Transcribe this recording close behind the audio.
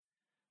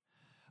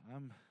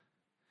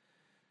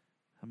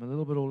I'm a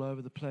little bit all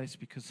over the place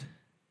because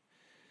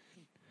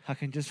I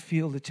can just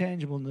feel the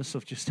tangibleness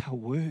of just how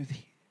worthy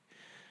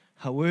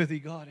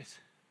God is,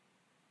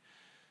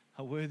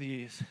 how worthy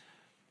He is.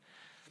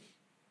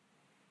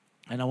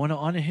 And I want to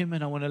honor Him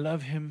and I want to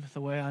love Him the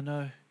way I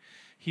know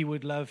He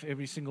would love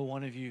every single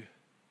one of you.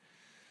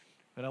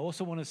 But I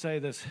also want to say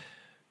this.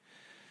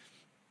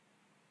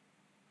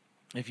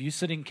 If you're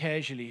sitting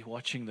casually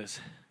watching this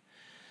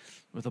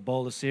with a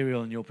bowl of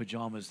cereal in your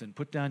pajamas, then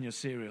put down your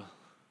cereal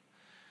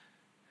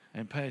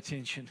and pay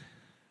attention,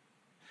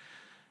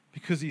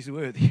 because He's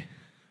worthy.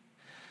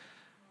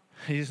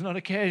 He's not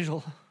a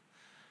casual,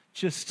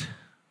 just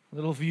a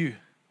little view.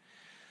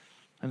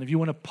 And if you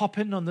want to pop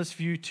in on this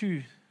view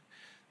too,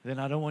 then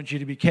I don't want you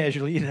to be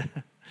casual either.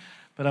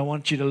 But I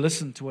want you to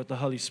listen to what the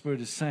Holy Spirit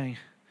is saying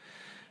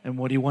and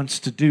what He wants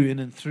to do in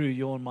and through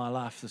your and my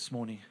life this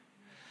morning.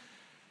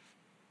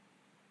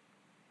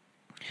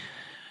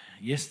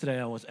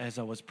 Yesterday, as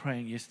I was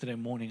praying yesterday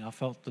morning, I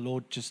felt the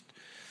Lord just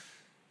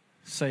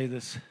say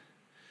this,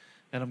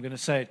 and I'm going to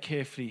say it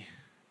carefully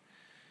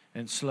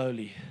and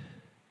slowly.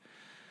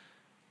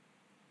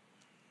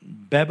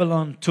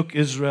 Babylon took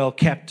Israel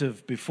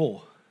captive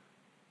before,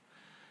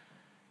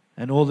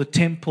 and all the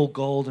temple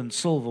gold and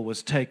silver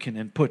was taken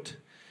and put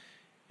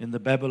in the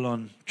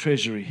Babylon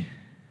treasury,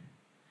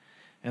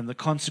 and the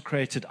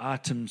consecrated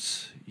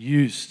items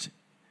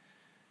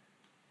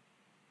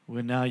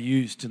were now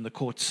used in the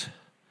courts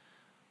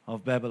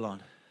of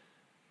Babylon.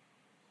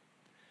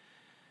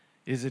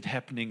 Is it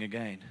happening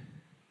again?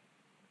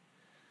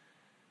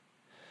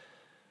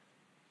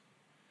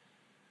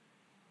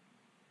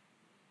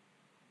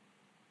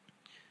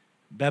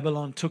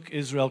 Babylon took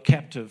Israel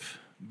captive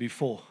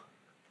before,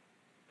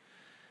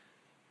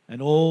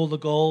 and all the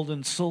gold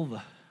and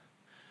silver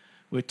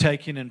were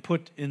taken and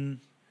put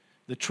in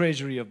the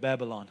treasury of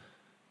Babylon,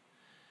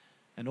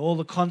 and all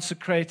the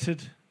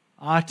consecrated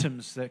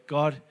items that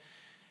God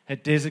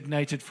had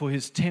designated for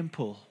His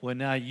temple were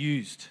now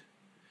used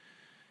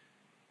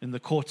in the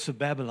courts of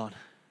Babylon.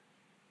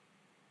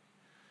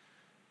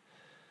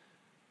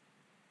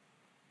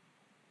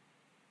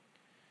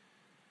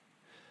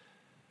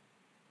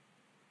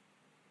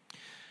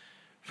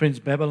 Friends,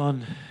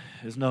 Babylon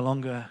is no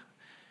longer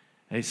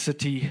a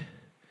city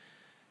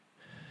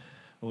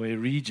or a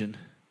region.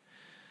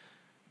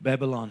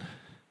 Babylon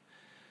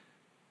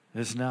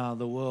is now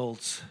the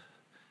world's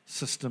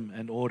system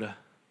and order.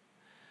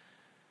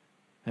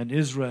 And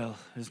Israel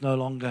is no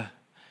longer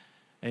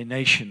a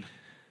nation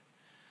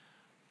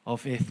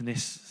of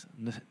ethnicity.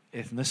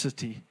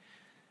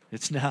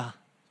 It's now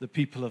the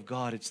people of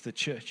God. It's the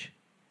church.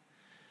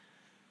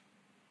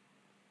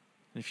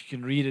 If you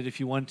can read it if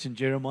you want in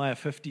Jeremiah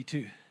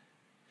 52.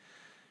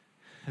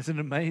 It's an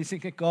amazing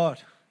that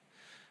God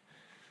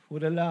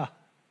would allow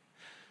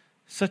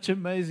such an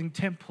amazing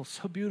temple,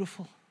 so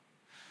beautiful.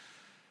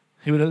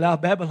 He would allow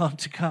Babylon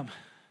to come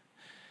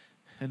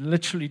and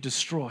literally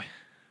destroy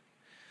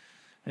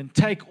and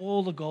take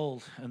all the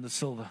gold and the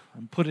silver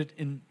and put it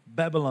in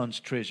Babylon's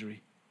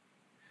treasury.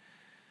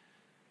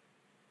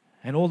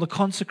 And all the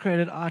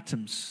consecrated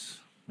items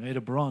made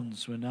of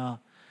bronze were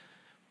now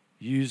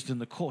used in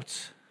the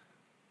courts.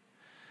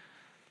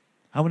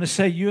 I want to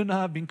say you and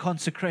I have been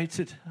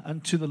consecrated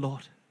unto the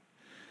Lord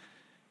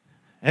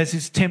as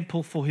His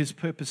temple for His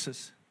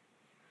purposes.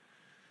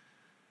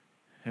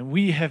 And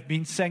we have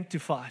been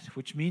sanctified,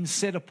 which means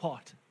set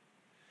apart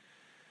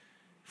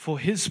for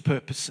His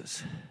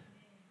purposes.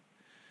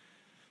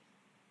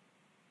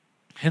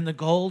 And the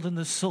gold and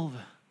the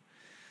silver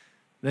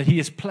that He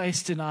has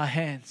placed in our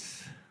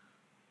hands,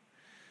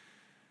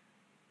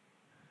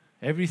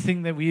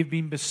 everything that we have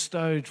been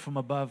bestowed from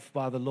above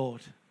by the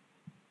Lord,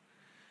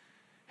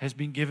 has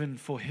been given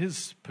for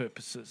His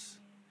purposes.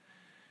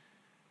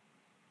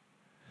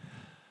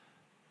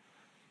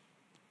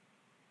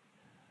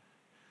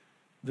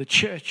 The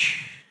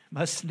church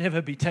must never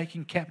be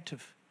taken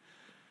captive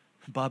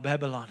by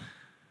Babylon,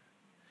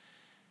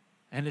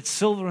 and its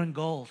silver and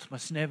gold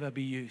must never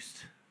be used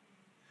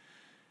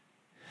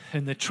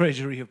in the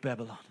treasury of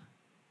Babylon.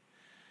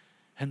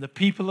 And the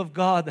people of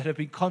God that have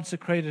been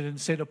consecrated and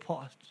set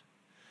apart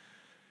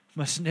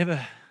must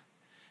never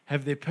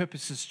have their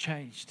purposes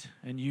changed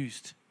and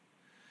used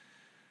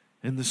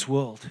in this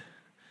world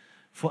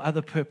for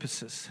other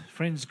purposes.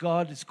 Friends,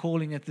 God is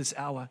calling at this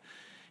hour.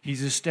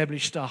 He's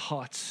established our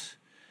hearts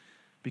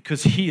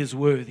because He is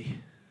worthy.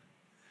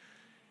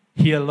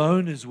 He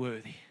alone is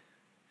worthy.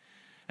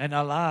 And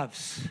our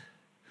lives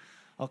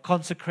are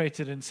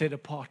consecrated and set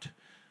apart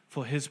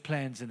for His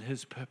plans and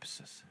His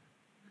purposes.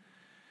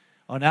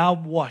 On our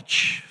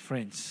watch,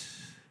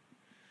 friends,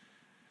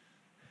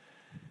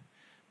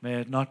 may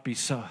it not be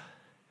so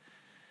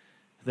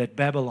that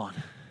Babylon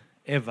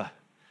ever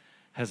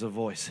has a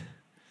voice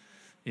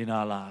in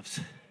our lives.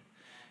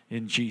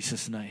 In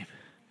Jesus' name.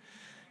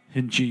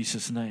 In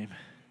Jesus' name.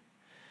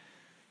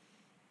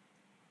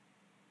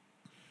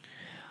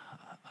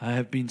 I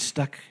have been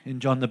stuck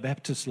in John the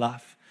Baptist's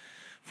life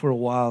for a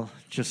while,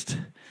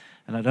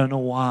 and I don't know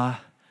why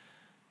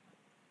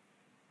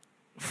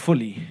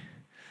fully,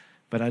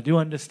 But I do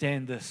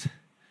understand this,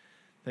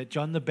 that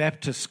John the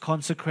Baptist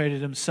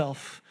consecrated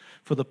himself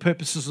for the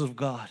purposes of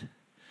God.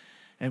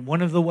 And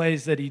one of the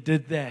ways that he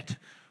did that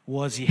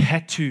was he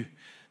had to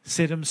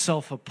set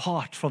himself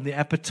apart from the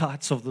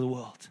appetites of the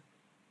world.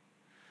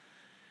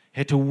 He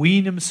had to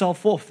wean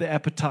himself off the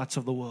appetites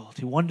of the world.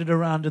 He wandered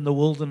around in the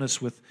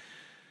wilderness with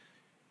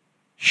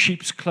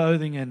sheep's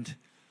clothing and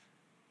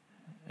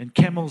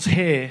camel's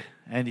hair,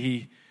 and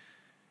he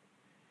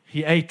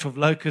ate of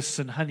locusts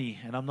and honey.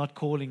 And I'm not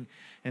calling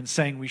and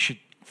saying we should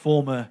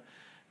form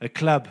a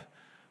club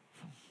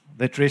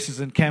that dresses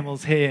in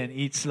camel's hair and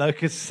eats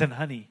locusts and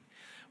honey.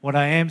 What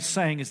I am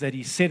saying is that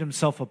he set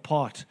himself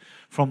apart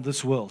from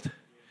this world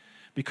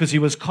because he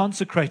was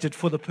consecrated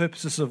for the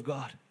purposes of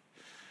God.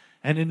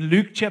 And in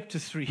Luke chapter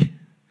 3,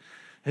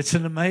 it's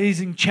an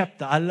amazing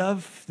chapter. I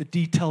love the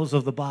details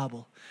of the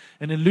Bible.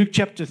 And in Luke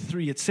chapter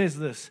 3, it says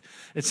this.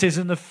 It says,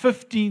 in the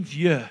 15th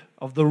year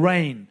of the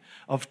reign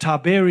of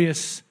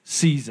Tiberius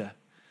Caesar.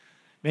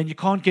 Man, you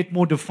can't get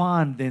more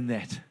defined than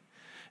that.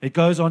 It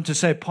goes on to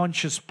say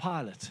Pontius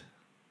Pilate.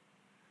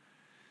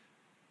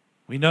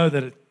 We know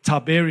that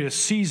Tiberius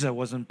Caesar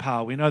was in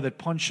power. We know that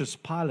Pontius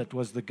Pilate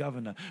was the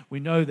governor. We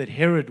know that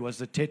Herod was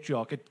the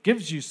tetrarch. It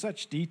gives you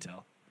such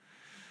detail.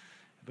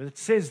 But it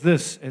says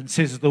this, and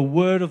says, the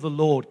word of the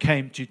Lord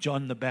came to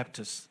John the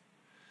Baptist.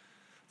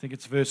 I think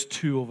it's verse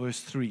 2 or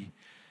verse 3.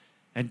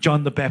 And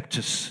John the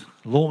Baptist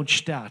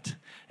launched out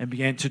and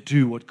began to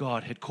do what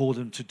God had called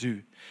him to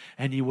do.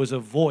 And he was a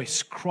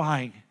voice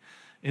crying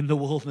in the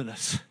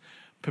wilderness,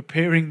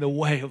 preparing the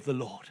way of the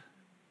Lord.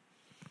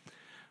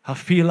 I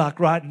feel like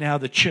right now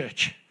the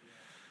church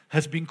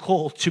has been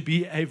called to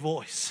be a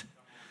voice,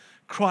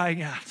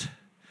 crying out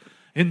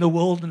in the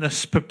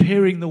wilderness,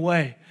 preparing the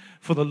way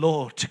for the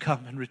Lord to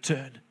come and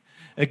return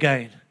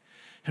again.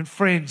 And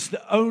friends,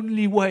 the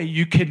only way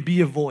you can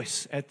be a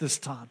voice at this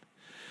time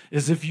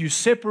is if you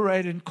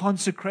separate and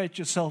consecrate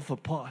yourself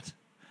apart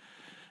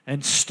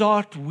and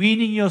start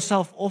weaning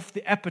yourself off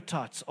the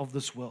appetites of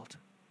this world.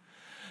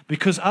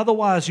 Because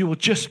otherwise you will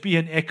just be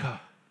an echo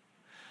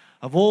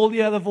of all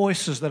the other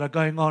voices that are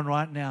going on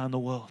right now in the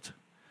world.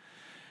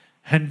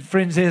 And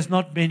friends, there's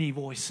not many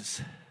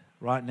voices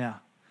right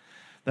now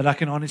that I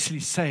can honestly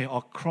say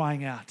are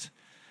crying out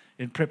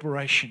in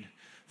preparation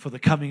for the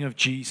coming of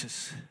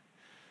Jesus.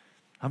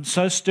 I'm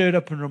so stirred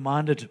up and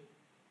reminded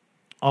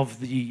of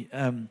the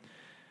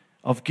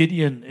of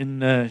Gideon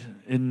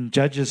in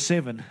Judges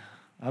 7.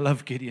 I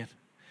love Gideon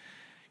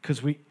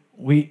because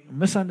we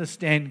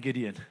misunderstand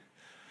Gideon.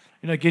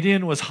 You know,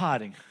 Gideon was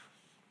hiding.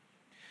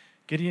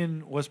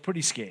 Gideon was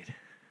pretty scared.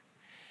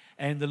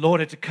 And the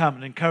Lord had to come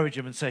and encourage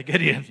him and say,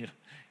 Gideon,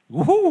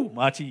 woohoo,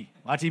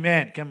 mighty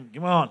man, come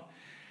on.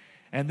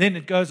 And then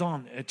it goes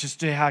on just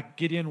to how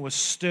Gideon was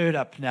stirred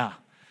up now.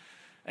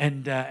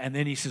 And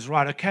then he says,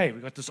 right, okay,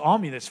 we've got this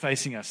army that's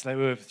facing us. They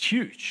were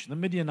huge. The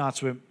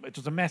Midianites it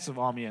was a massive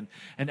army.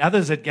 And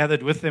others had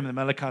gathered with them, the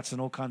Amalekites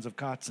and all kinds of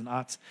kites and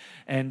arts.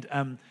 And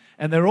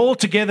they're all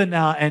together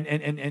now.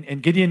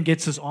 And Gideon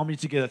gets his army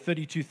together,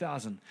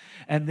 32,000.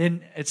 And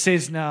then it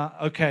says now,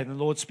 okay, the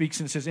Lord speaks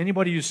and says,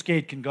 anybody who's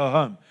scared can go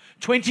home.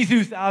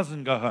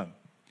 22,000 go home.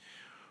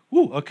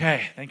 Ooh,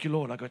 okay, thank you,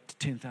 Lord. I got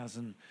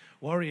 10,000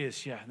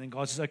 warriors, yeah. And then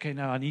God says, okay,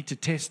 now I need to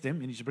test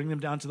them. I need to bring them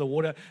down to the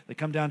water. They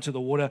come down to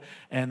the water,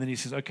 and then he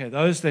says, okay,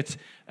 those that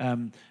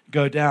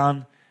go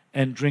down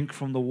and drink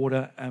from the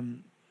water,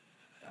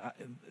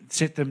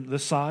 set them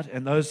this side,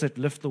 and those that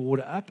lift the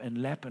water up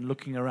and lap and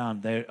looking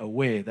around, they're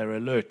aware, they're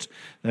alert,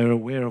 they're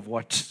aware of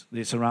what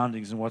their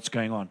surroundings and what's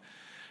going on.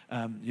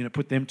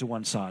 Put them to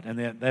one side, and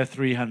they're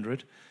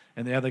 300,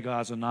 and the other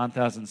guys are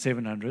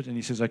 9,700, and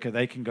he says, okay,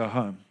 they can go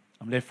home.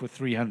 I'm left with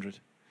 300.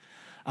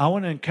 I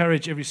want to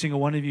encourage every single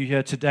one of you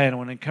here today, and I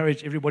want to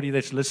encourage everybody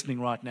that's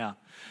listening right now,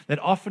 that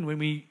often when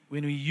we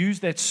use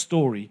that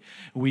story,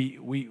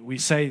 we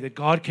say that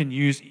God can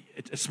use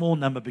a small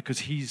number because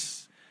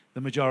He's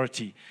the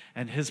majority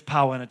and His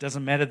power, and it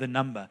doesn't matter the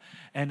number.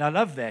 And I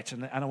love that,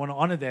 and I want to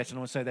honor that, and I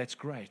want to say that's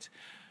great.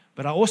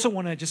 But I also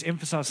want to just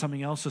emphasize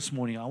something else this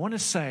morning. I want to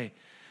say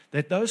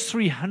that those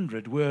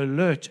 300 were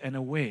alert and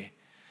aware,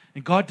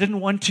 and God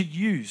didn't want to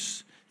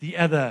use the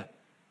other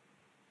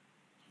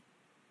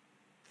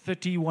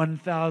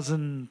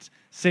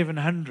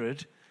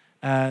 31,700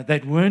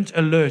 that weren't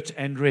alert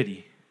and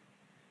ready.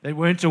 They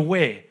weren't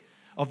aware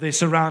of their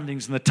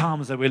surroundings and the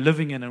times they were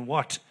living in and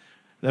what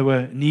they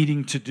were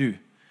needing to do.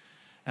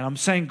 And I'm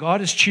saying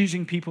God is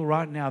choosing people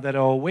right now that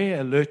are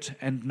aware, alert,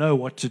 and know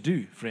what to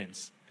do,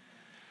 friends.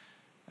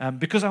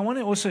 Because I want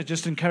to also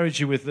just encourage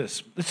you with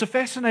this. It's a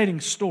fascinating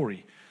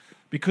story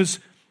because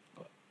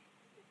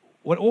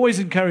what always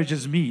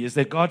encourages me is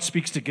that God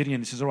speaks to Gideon.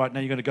 He says, all right, now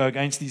you're going to go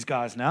against these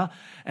guys now.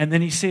 And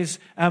then he says,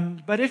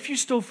 but if you're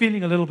still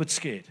feeling a little bit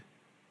scared.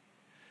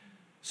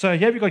 So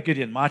here we've got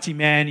Gideon, mighty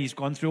man. He's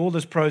gone through all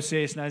this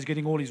process. Now he's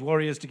getting all his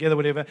warriors together,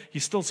 whatever.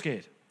 He's still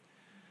scared.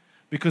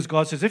 Because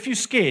God says, if you're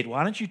scared,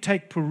 why don't you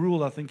take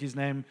Perul, I think his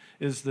name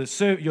is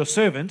your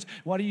servant.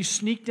 Why don't you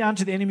sneak down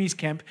to the enemy's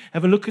camp,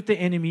 have a look at the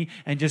enemy,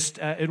 and just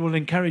it will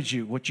encourage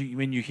you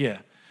when you hear.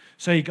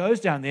 So he goes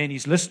down there and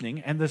he's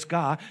listening, and this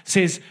guy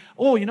says,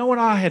 oh, you know what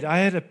I had? I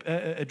had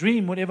a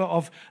dream, whatever,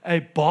 of a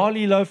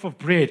barley loaf of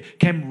bread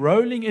came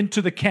rolling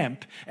into the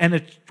camp, and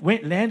it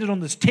landed on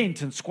this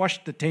tent and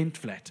squashed the tent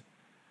flat.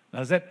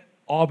 Now, is that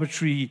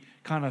arbitrary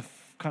kind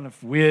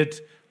of weird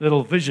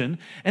little vision?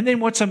 And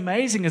then what's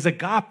amazing is a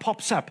guy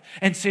pops up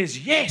and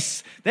says,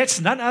 yes, that's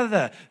none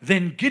other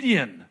than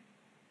Gideon.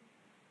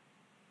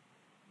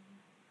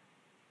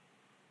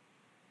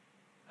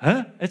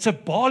 Huh? It's a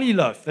barley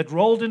loaf that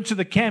rolled into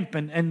the camp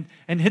and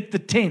hit the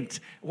tent.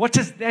 What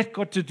has that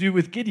got to do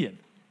with Gideon?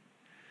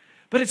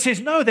 But it says,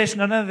 no, that's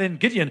none other than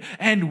Gideon.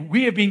 And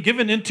we have been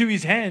given into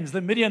his hands.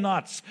 The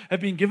Midianites have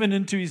been given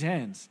into his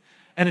hands.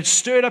 And it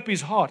stirred up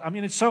his heart. I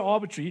mean, it's so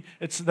arbitrary.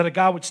 It's that a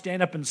guy would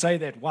stand up and say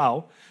that.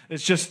 Wow.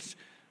 That's just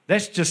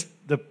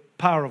the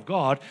power of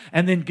God.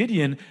 And then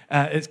Gideon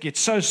gets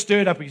so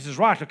stirred up, he says,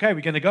 right, okay,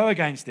 we're going to go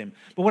against them.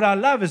 But what I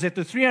love is that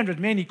the 300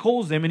 men, he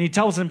calls them and he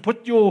tells them,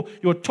 put your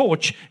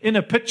torch in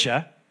a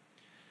pitcher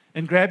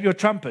and grab your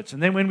trumpets.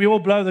 And then when we all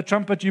blow the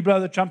trumpet, you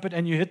blow the trumpet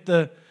and you hit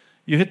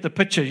the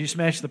pitcher, you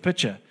smash the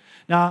pitcher.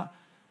 Now,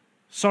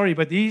 sorry,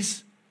 but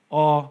these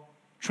are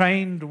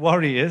trained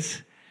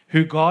warriors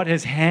who God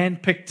has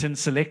handpicked and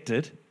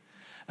selected,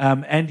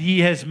 and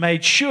he has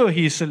made sure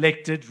he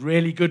selected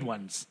really good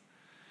ones.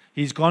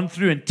 He's gone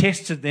through and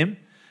tested them,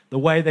 the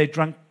way they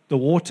drank the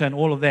water and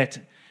all of that.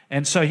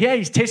 And so, yeah,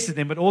 he's tested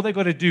them, but all they've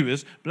got to do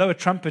is blow a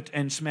trumpet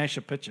and smash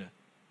a pitcher.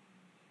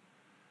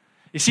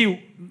 You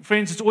see,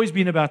 friends, it's always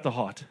been about the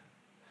heart.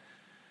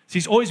 See,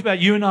 it's always about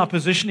you and I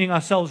positioning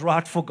ourselves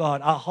right for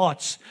God, our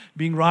hearts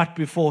being right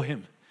before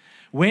him.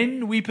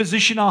 When we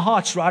position our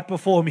hearts right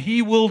before him,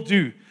 he will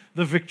do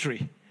the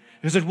victory.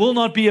 Because it will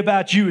not be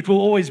about you, it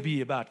will always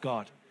be about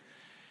God.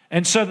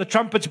 And so the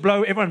trumpets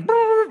blow,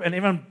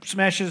 everyone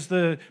smashes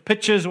the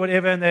pitchers or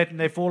whatever, and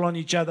they fall on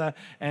each other,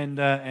 and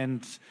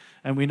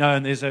we know,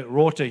 and there's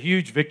wrought a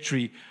huge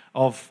victory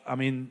of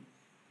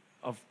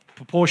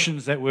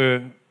proportions that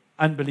were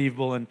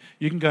unbelievable, and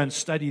you can go and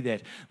study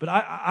that. But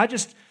I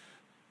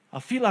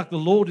feel like the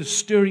Lord is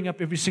stirring up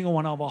every single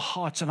one of our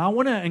hearts, and I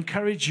want to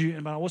encourage you,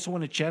 and I also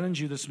want to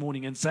challenge you this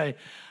morning and say,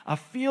 I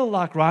feel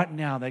like right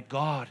now that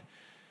God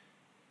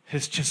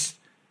is just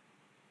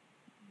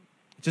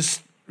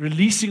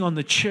releasing on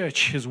the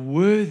church his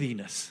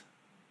worthiness.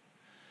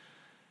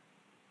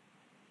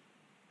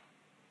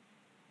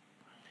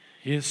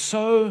 He is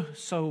so,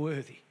 so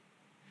worthy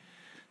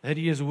that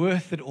he is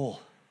worth it all.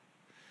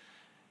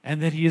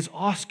 And that he is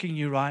asking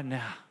you right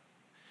now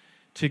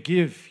to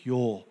give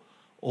your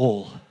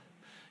all.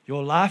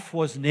 Your life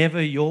was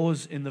never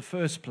yours in the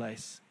first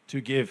place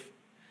to give.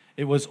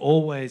 It was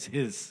always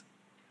his.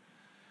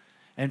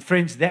 And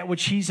friends, that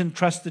which he's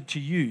entrusted to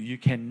you, you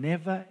can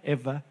never,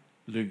 ever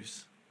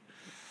lose.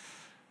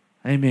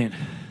 Amen.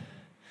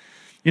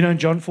 You know, in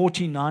John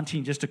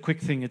 14:19, just a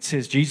quick thing, it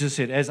says, Jesus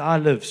said, as I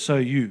live, so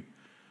you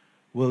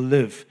will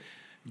live.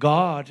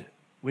 God,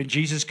 when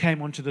Jesus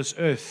came onto this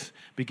earth,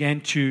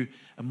 began to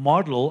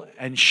model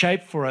and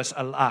shape for us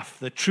a life,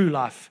 the true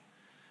life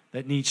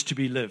that needs to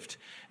be lived.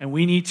 And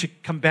we need to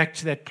come back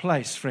to that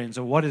place, friends,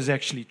 of what is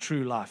actually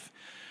true life.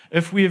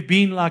 If we have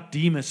been like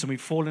Demas and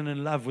we've fallen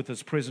in love with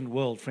this present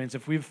world, friends,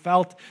 if we've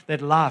felt that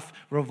life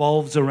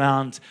revolves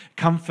around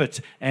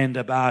comfort and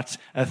about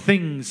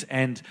things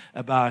and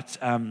about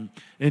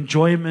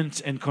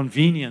enjoyment and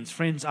convenience,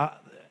 friends,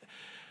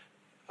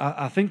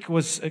 I think it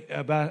was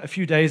about a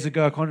few days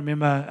ago, I can't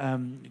remember,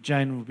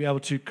 Jane will be able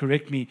to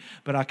correct me,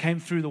 but I came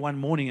through the one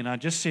morning and I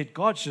just said,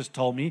 God's just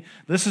told me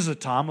this is a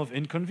time of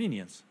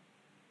inconvenience.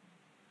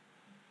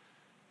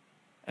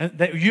 And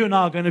that you and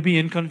I are going to be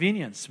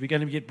inconvenienced. We're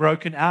going to get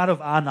broken out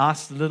of our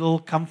nice little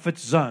comfort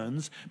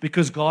zones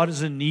because God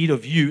is in need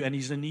of you and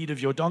he's in need of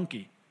your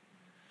donkey.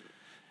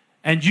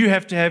 And you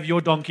have to have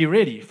your donkey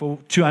ready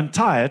to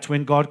untie it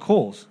when God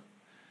calls.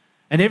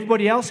 And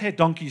everybody else had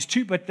donkeys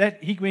too, but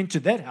he went to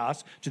that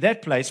house, to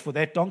that place for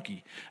that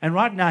donkey. And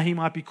right now he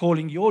might be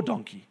calling your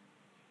donkey.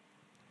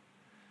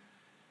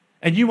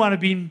 And you might have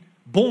been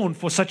born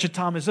for such a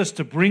time as this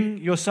to bring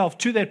yourself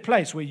to that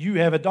place where you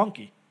have a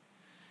donkey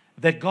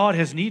that God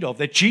has need of,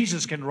 that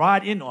Jesus can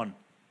ride in on,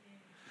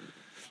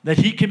 that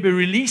he can be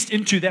released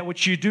into that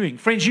which you're doing.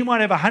 Friends, you might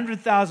have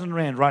 100,000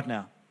 rand right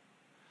now,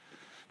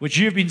 which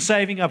you've been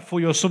saving up for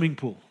your swimming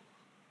pool.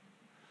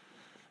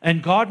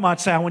 And God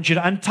might say, I want you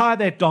to untie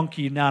that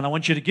donkey now, and I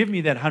want you to give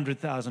me that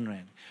 100,000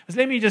 rand.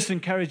 Let me just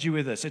encourage you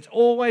with this. It's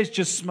always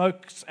just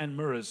smokes and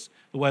mirrors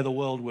the way the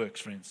world works,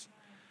 friends.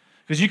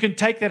 Because you can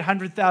take that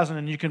 100,000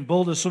 and you can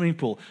build a swimming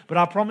pool. But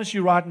I promise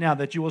you right now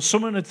that you will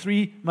swim in it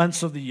 3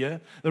 months of the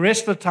year. The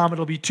rest of the time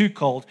it'll be too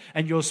cold.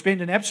 And you'll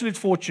spend an absolute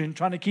fortune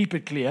trying to keep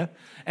it clear.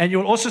 And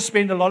you'll also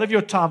spend a lot of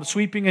your time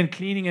sweeping and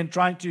cleaning and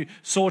trying to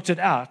sort it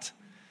out.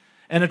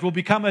 And it will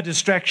become a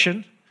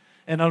distraction.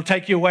 And it'll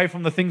take you away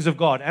from the things of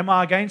God. Am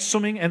I against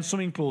swimming and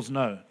swimming pools?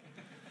 No.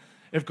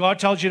 If God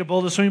tells you to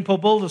build a swimming pool,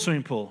 build a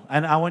swimming pool.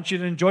 And I want you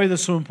to enjoy the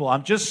swimming pool.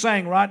 I'm just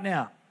saying right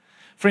now,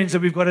 friends,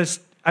 that we've got to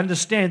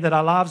understand that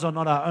our lives are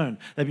not our own.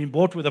 They've been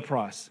bought with a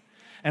price.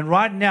 And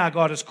right now,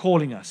 God is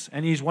calling us,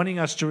 and he's wanting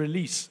us to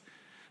release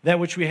that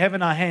which we have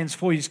in our hands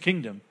for His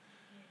kingdom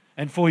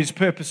and for His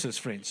purposes,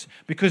 friends.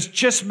 Because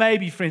just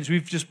maybe, friends,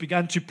 we've just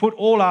begun to put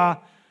all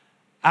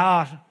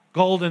our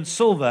gold and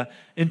silver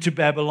into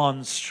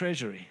Babylon's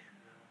treasury.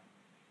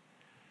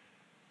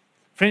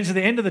 Friends, at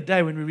the end of the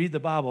day, when we read the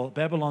Bible,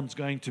 Babylon's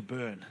going to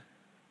burn.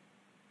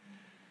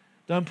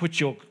 Don't put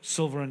your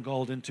silver and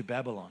gold into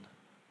Babylon.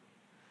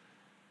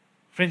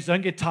 Friends,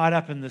 don't get tied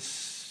up in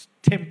this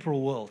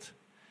temporal world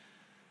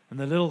and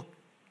the little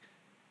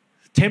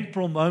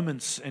temporal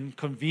moments and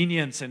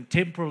convenience and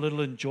temporal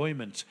little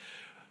enjoyment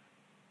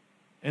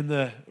in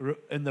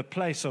the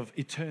place of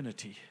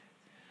eternity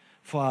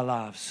for our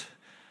lives.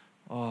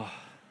 Oh,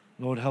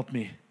 Lord, help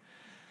me.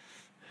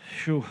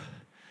 Phew.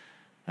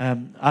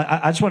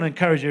 I just want to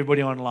encourage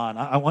everybody online.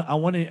 I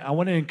want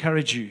to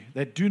encourage you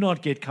that do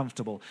not get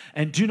comfortable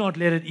and do not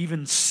let it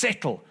even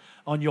settle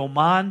on your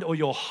mind or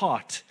your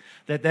heart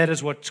that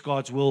is what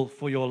God's will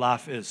for your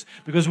life is.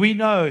 Because we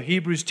know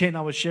Hebrews 10,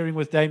 I was sharing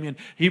with Damien,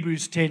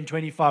 Hebrews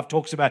 10:25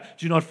 talks about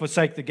do not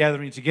forsake the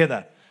gathering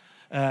together,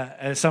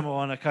 as some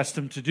are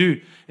unaccustomed to do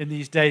in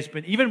these days.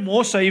 But even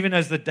more so, even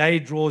as the day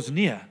draws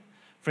near,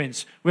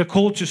 friends, we're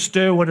called to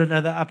stir one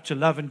another up to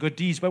love and good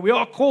deeds, but we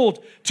are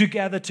called to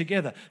gather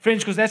together.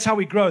 Friends, because that's how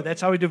we grow, that's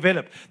how we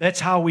develop,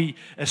 that's how we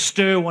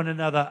stir one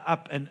another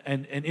up and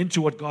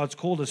into what God's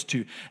called us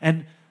to.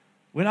 And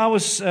when I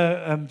was,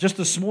 just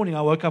this morning,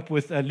 I woke up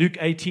with Luke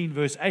 18,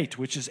 verse 8,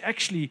 which is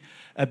actually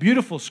a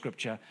beautiful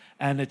scripture.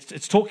 And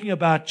it's talking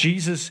about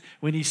Jesus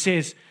when He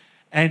says,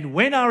 and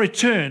when I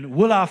return,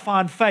 will I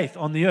find faith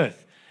on the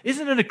earth?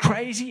 Isn't it a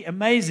crazy,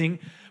 amazing,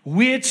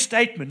 weird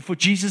statement for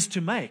Jesus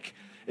to make?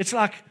 It's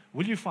like,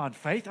 will you find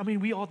faith? I mean,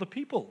 we are the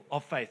people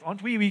of faith,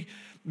 aren't we?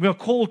 We are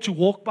called to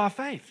walk by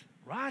faith,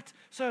 right?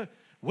 So,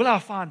 will I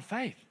find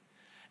faith?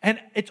 And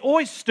it's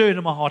always stirred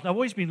in my heart. And I've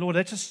always been, Lord,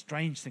 that's a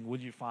strange thing. Will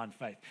you find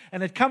faith?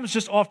 And it comes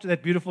just after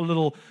that beautiful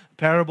little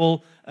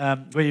parable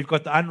where you've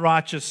got the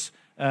unrighteous.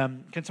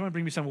 Can someone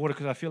bring me some water?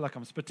 Because I feel like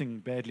I'm spitting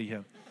badly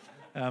here.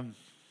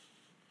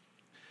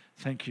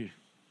 Thank you.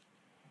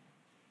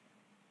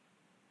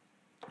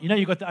 You know,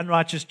 you've got the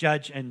unrighteous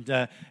judge,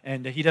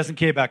 and he doesn't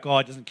care about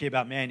God, doesn't care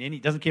about man, he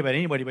doesn't care about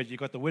anybody, but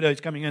you've got the widow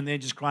who's coming in there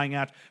just crying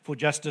out for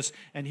justice,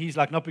 and he's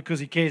like, not because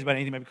he cares about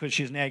anything, but because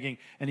she's nagging,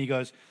 and he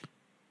goes,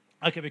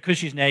 okay, because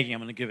she's nagging, I'm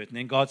going to give it. And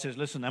then God says,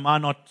 listen, am I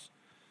not,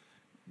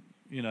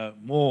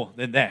 more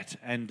than that?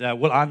 And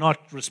will I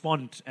not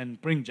respond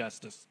and bring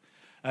justice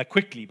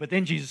quickly? But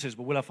then Jesus says,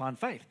 well, will I find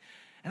faith?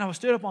 And I was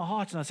stirred up my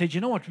heart, and I said,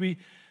 you know what?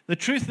 The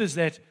truth is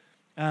that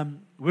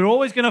we're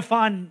always going to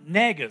find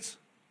naggers.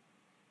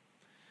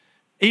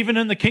 Even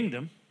in the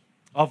kingdom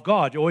of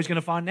God, you're always going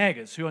to find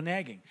naggers who are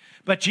nagging.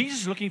 But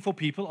Jesus is looking for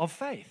people of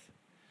faith.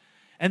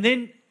 And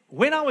then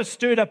when I was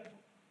stirred up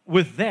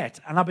with that,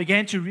 and I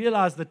began to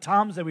realize the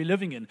times that we're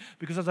living in,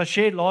 because as I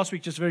shared last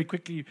week, just very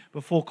quickly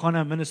before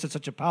Connor ministered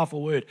such a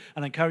powerful word,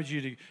 and I encourage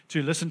you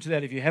to listen to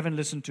that if you haven't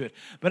listened to it.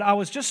 But I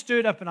was just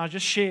stirred up, and I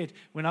just shared,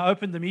 when I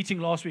opened the meeting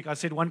last week, I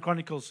said 1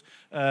 Chronicles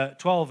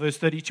 12, verse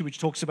 32, which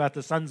talks about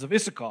the sons of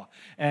Issachar,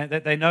 and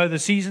that they know the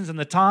seasons and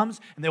the times,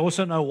 and they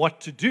also know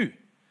what to do.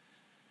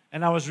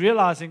 And I was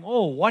realizing,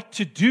 what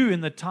to do in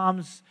the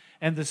times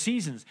and the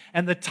seasons.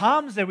 And the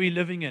times that we're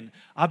living in,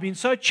 I've been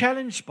so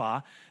challenged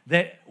by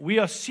that we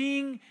are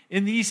seeing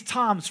in these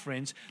times,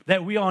 friends,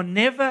 that we are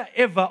never,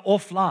 ever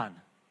offline.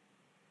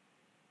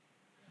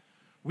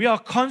 We are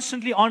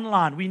constantly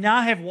online. We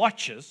now have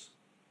watches.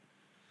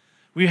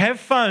 We have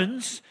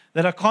phones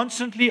that are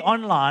constantly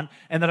online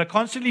and that are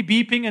constantly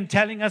beeping and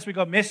telling us we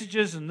got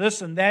messages and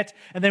this and that.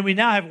 And then we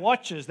now have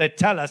watches that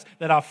tell us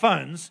that our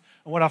phones,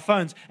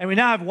 and we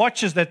now have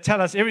watches that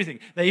tell us everything.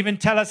 They even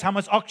tell us how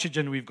much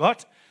oxygen we've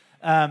got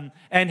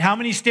and how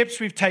many steps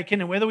we've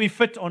taken and whether we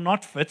fit or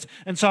not fit.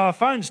 And so our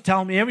phones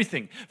tell me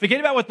everything. Forget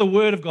about what the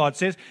Word of God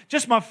says.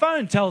 Just my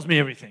phone tells me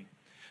everything.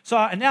 So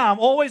now I'm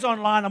always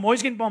online. I'm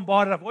always getting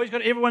bombarded. I've always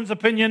got everyone's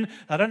opinion.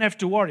 I don't have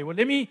to worry. Well,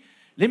 let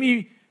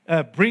me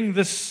bring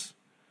this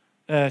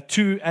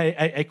to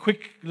a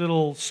quick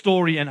little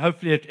story, and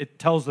hopefully it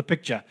tells the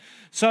picture.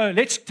 So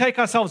let's take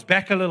ourselves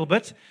back a little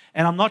bit,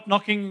 and I'm not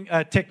knocking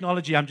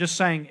technology. I'm just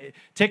saying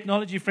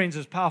technology, friends,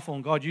 is powerful,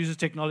 and God uses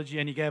technology,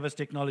 and He gave us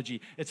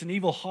technology. It's an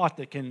evil heart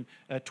that can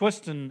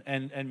twist and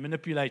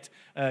manipulate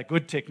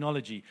good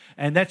technology,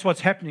 and that's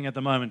what's happening at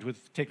the moment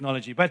with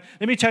technology. But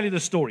let me tell you the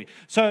story.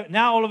 So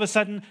now all of a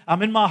sudden,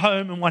 I'm in my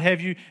home and what have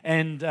you,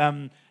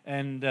 and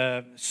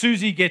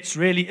Susie gets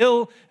really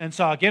ill, and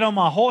so I get on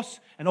my horse,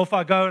 and off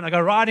I go, and I go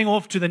riding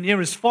off to the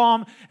nearest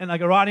farm, and I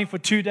go riding for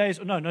 2 days.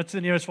 No, not to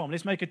the nearest farm.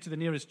 Let's make it to the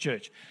nearest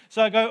church.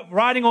 So I go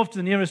riding off to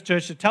the nearest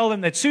church to tell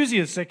them that Susie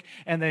is sick,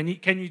 and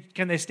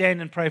can they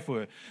stand and pray for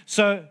her?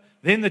 So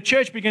then the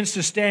church begins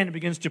to stand and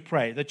begins to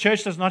pray. The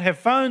church does not have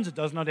phones. It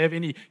does not have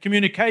any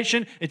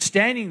communication. It's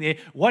standing there.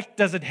 What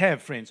does it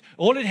have, friends?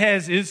 All it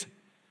has is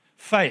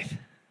faith.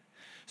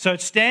 So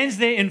it stands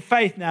there in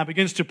faith now,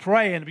 begins to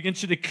pray and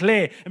begins to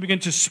declare and begin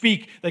to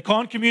speak. They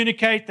can't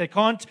communicate.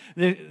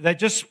 They're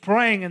just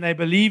praying and they're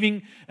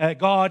believing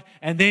God.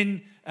 And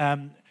then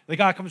the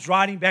guy comes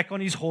riding back on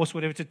his horse,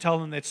 whatever, to tell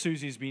them that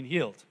Susie's been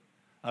healed.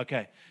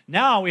 Okay.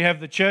 Now we have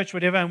the church,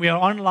 whatever, and we are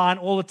online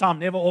all the time,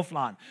 never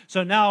offline.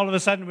 So now all of a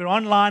sudden we're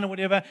online or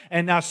whatever,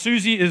 and now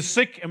Susie is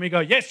sick, and we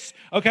go, yes,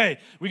 okay,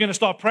 we're going to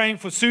start praying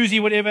for Susie,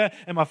 whatever,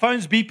 and my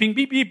phone's beeping,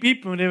 beep, beep,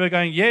 beep, and we're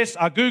going, yes,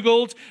 I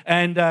Googled,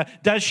 and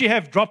does she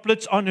have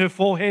droplets on her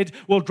forehead?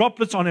 Well,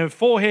 droplets on her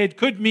forehead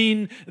could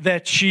mean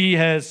that she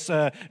has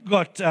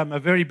got a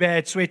very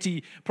bad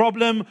sweaty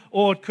problem,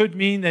 or it could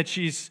mean that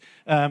she's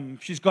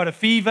got a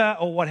fever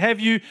or what have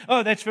you.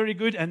 Oh, that's very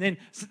good. And then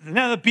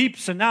now the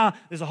beeps, and now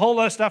there's a whole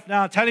lot of stuff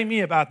now telling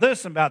me about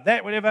this and about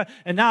that, whatever.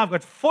 And now I've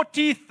got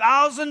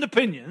 40,000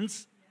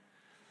 opinions.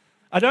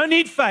 I don't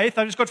need faith.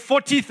 I've just got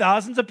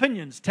 40,000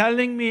 opinions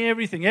telling me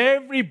everything.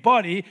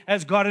 Everybody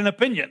has got an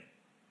opinion,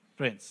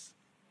 friends.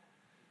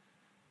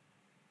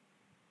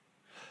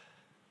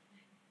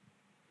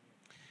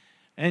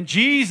 And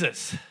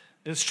Jesus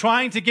is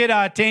trying to get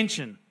our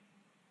attention.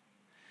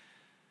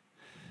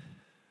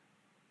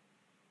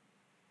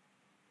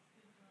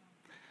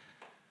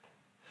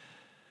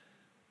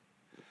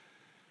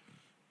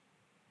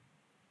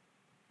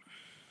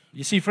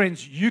 You see,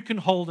 friends, you can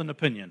hold an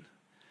opinion,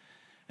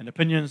 and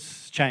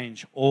opinions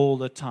change all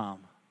the time,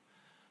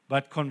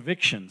 but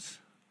convictions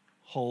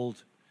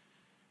hold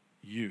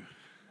you.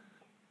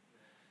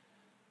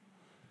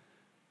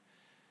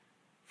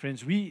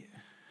 Friends, we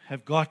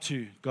have got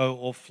to go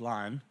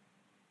offline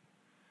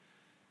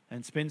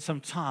and spend some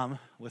time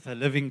with a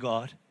living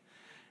God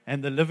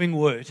and the living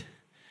Word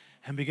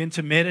and begin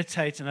to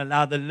meditate and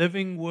allow the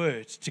living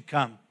Word to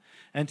come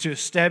and to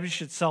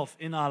establish itself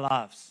in our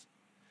lives.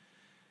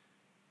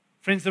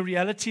 Friends, the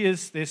reality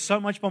is there's so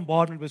much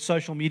bombardment with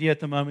social media at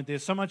the moment.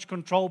 There's so much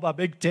control by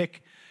big tech.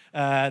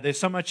 There's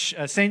so much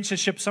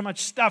censorship, so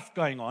much stuff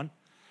going on.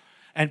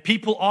 And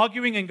people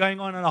arguing and going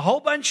on and a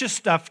whole bunch of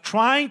stuff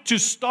trying to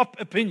stop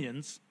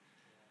opinions.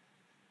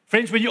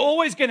 Friends, when you're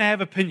always going to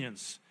have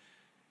opinions,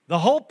 the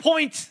whole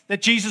point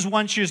that Jesus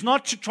wants you is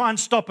not to try and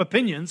stop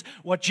opinions.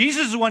 What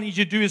Jesus is wanting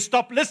you to do is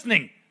stop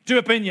listening to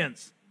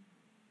opinions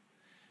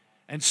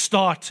and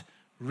start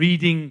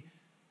reading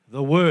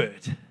the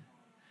Word.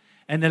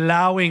 And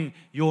allowing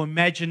your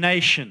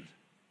imagination,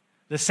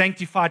 the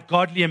sanctified,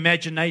 godly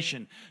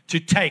imagination, to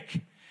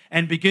take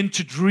and begin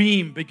to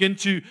dream, begin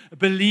to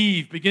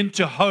believe, begin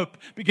to hope,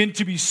 begin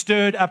to be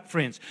stirred up,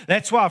 friends.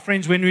 That's why,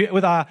 friends, when we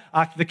with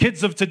the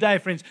kids of today,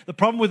 friends, the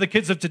problem with the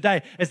kids of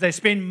today is they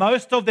spend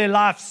most of their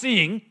life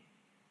seeing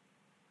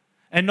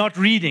and not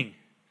reading.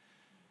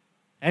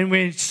 And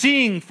when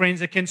seeing, friends,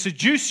 it can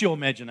seduce your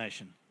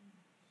imagination.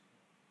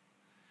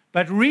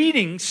 But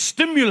reading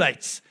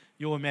stimulates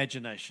your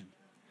imagination.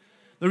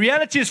 The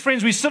reality is,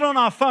 friends, we sit on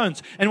our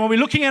phones, and when we're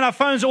looking at our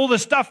phones, all the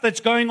stuff that's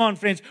going on,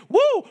 friends,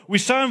 we're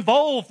so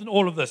involved in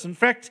all of this. In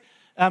fact,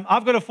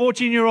 I've got a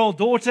 14-year-old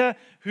daughter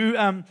who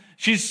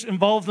she's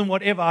involved in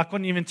whatever. I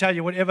couldn't even tell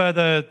you whatever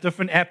the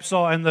different apps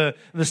are and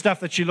the stuff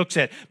that she looks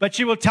at. But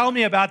she will tell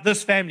me about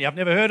this family. I've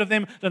never heard of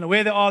them, don't know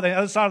where they are, they're on the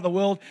other side of the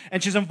world,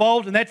 and she's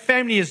involved, and that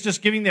family is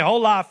just giving their whole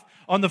life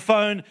on the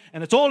phone,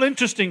 and it's all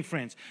interesting,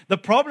 friends. The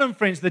problem,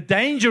 friends, the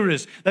danger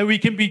is that we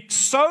can be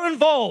so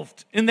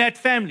involved in that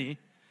family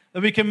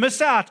that we can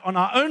miss out on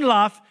our own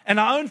life and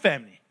our own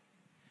family.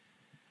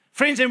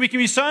 Friends, and we can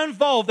be so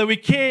involved that we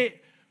care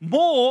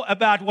more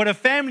about what a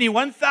family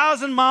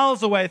 1,000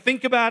 miles away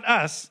think about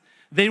us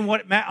than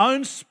what my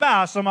own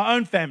spouse or my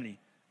own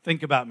family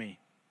think about me.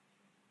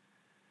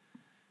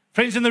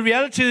 Friends, and the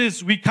reality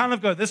is we kind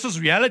of go, this is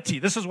reality.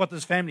 This is what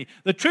this family.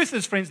 The truth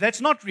is, friends, that's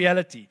not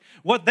reality.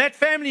 What that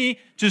family,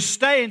 to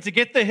stay and to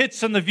get the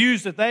hits and the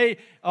views that they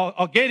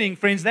are getting,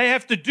 friends, they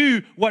have to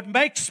do what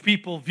makes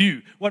people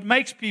view, what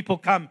makes people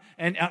come,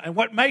 and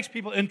what makes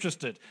people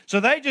interested. So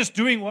they're just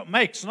doing what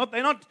makes.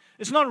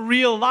 It's not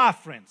real life,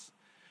 friends.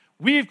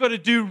 We've got to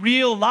do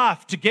real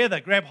life together,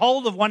 grab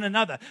hold of one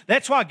another.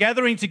 That's why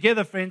gathering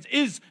together, friends,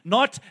 is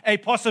not a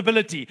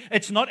possibility.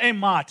 It's not a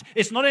might.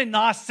 It's not a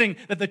nice thing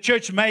that the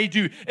church may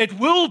do. It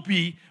will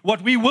be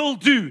what we will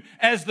do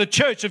as the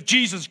church of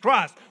Jesus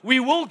Christ. We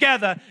will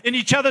gather in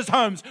each other's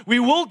homes. We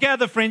will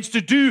gather, friends,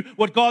 to do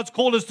what God's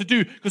called us to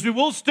do, because we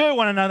will stir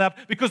one another up,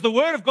 because the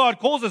Word of God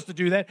calls us to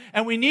do that,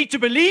 and we need to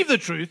believe the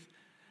truth.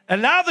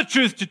 Allow the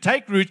truth to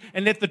take root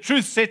and let the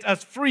truth set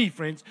us free,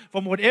 friends,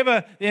 from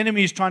whatever the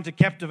enemy is trying to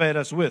captivate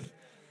us with.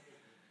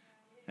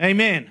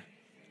 Amen.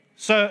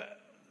 So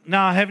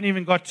now I haven't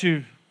even got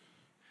to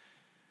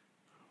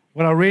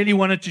what I really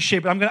wanted to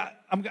share, but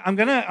I'm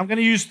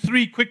gonna use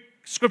 3 quick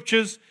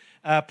scriptures,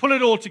 pull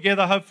it all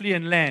together, hopefully,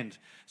 and land.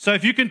 So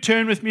if you can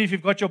turn with me, if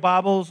you've got your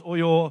Bibles or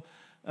your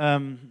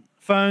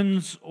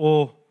phones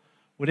or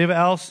whatever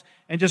else,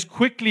 and just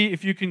quickly,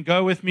 if you can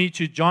go with me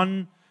to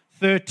John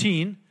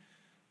 13.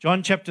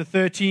 John chapter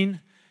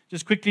 13,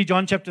 just quickly,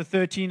 John chapter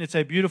 13. It's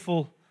a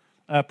beautiful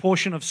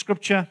portion of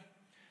Scripture.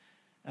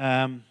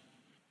 We'll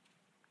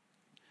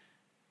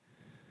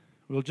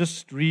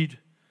just read.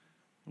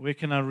 Where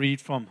can I read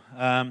from?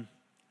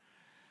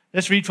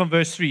 Let's read from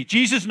verse 3.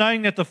 Jesus,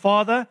 knowing that the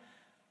Father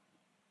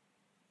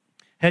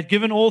had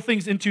given all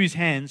things into his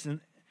hands,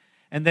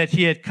 and that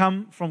he had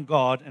come from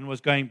God and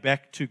was going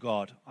back to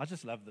God. I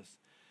just love this.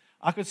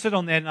 I could sit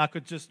on that and I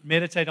could just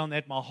meditate on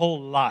that my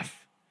whole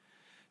life.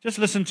 Just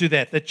listen to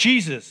that. That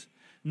Jesus,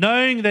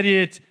 knowing that he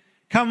had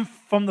come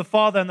from the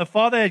Father and the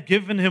Father had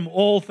given him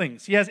all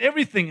things. He has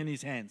everything in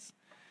his hands.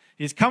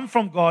 He's come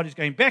from God. He's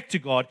going back to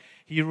God.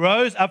 He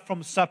rose up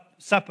from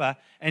supper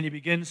and he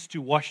begins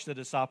to wash the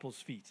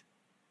disciples' feet.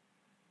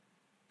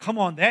 Come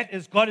on, that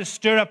is God has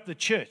stirred up the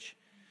church.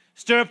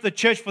 Stir up the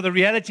church for the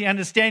reality,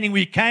 understanding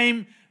we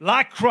came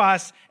like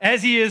Christ,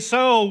 as he is,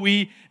 so are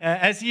we.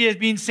 As he has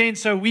been sent,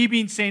 so we've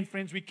been sent,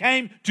 friends. We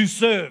came to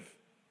serve.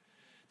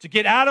 To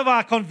get out of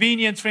our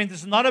convenience, friends.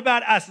 This is not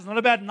about us. It's not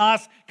about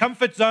nice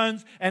comfort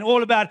zones and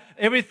all about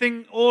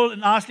everything all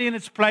nicely in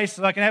its place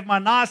so I can have my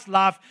nice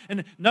life.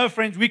 And no,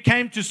 friends, we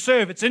came to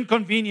serve. It's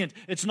inconvenient.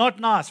 It's not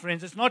nice,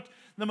 friends. It's not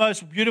the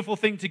most beautiful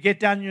thing to get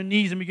down on your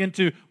knees and begin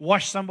to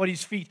wash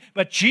somebody's feet.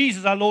 But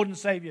Jesus, our Lord and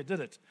Savior, did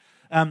it.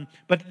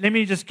 But let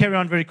me just carry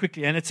on very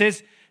quickly. And it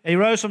says, he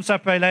rose from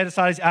supper, he laid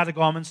aside his outer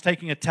garments,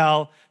 taking a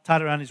towel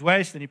tied around his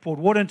waist, and he poured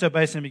water into a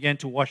basin and began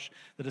to wash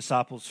the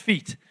disciples'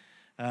 feet.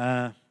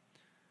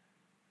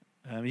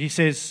 He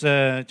says,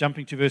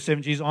 jumping to verse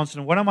 7, Jesus answered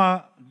him, what am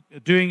I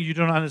doing you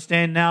do not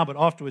understand now, but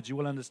afterwards you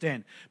will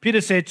understand.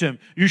 Peter said to him,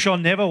 you shall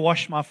never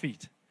wash my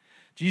feet.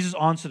 Jesus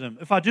answered him,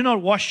 if I do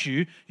not wash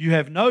you, you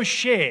have no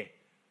share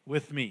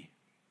with me.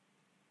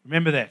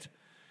 Remember that.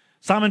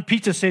 Simon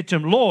Peter said to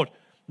him, Lord,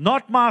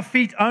 not my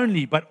feet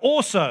only, but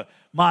also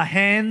my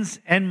hands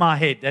and my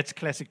head. That's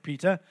classic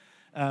Peter.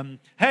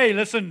 Hey,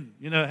 listen,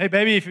 hey,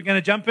 baby, if you're going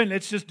to jump in,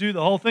 let's just do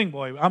the whole thing,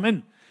 boy. I'm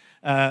in.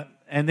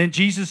 And then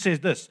Jesus says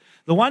this,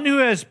 the one who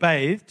has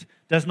bathed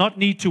does not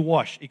need to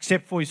wash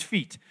except for his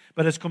feet,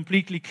 but is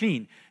completely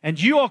clean.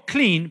 And you are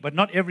clean, but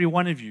not every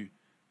one of you.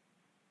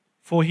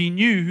 For he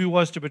knew who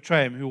was to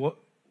betray him.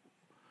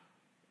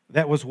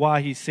 That was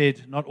why he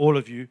said, not all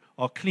of you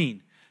are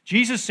clean.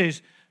 Jesus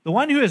says, the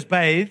one who has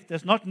bathed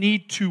does not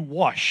need to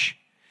wash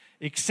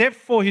except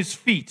for his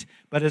feet,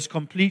 but is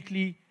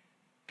completely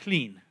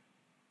clean.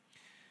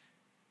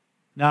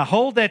 Now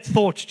hold that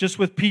thought just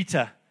with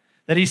Peter,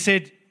 that he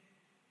said,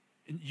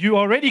 you're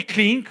already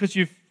clean because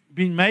you've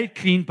been made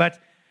clean, but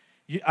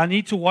I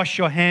need to wash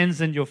your hands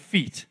and your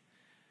feet.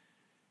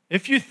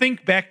 If you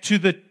think back to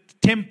the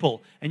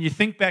temple and you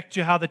think back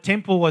to how the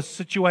temple was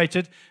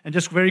situated, and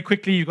just very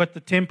quickly, you've got the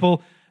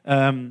temple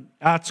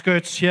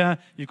outskirts here,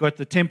 you've got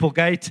the temple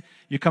gate.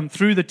 You come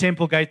through the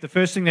temple gate, the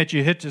first thing that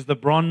you hit is the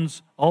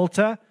bronze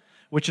altar,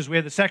 which is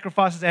where the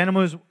sacrifices,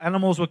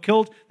 animals were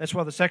killed. That's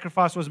why the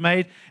sacrifice was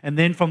made. And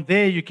then from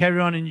there, you carry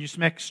on and you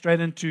smack straight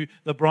into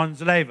the bronze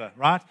laver,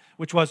 right?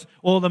 Which was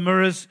all the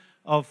mirrors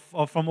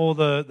from all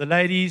the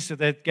ladies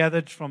that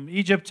gathered from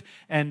Egypt,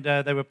 and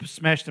they were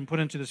smashed and put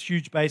into this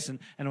huge basin,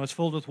 and it was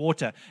filled with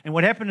water. And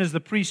what happened is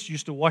the priests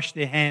used to wash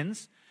their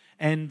hands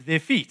and their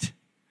feet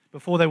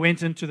before they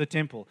went into the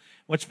temple.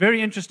 What's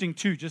very interesting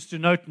too, just to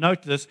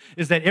note this,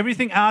 is that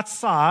everything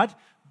outside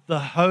the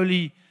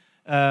holy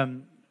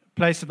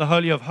place of the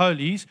Holy of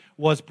Holies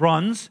was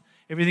bronze.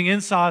 Everything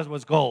inside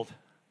was gold.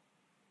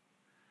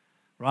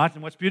 Right?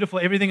 And what's beautiful,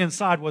 everything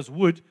inside was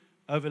wood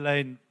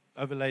overladen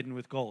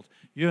with gold.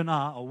 You and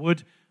I are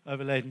wood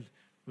overladen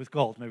with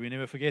gold. May we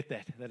never forget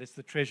that it's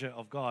the treasure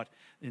of God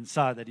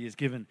inside that he has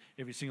given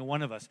every single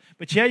one of us.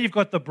 But here you've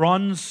got the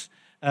bronze.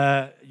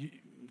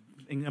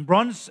 And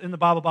bronze in the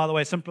Bible, by the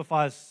way,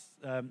 simplifies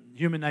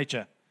human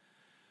nature.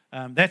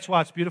 That's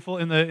why it's beautiful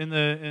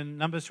in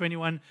Numbers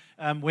 21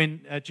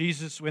 when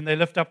they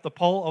lift up the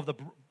pole of the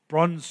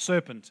bronze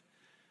serpent.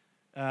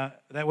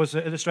 That was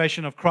an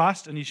illustration of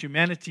Christ and his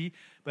humanity.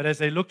 But as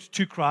they looked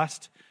to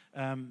Christ,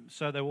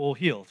 so they were all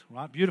healed.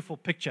 Right, beautiful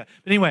picture.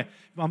 But anyway,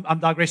 I'm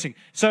digressing.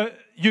 So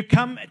you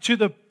come to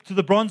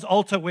the bronze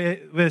altar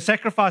where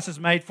sacrifice is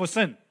made for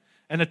sin.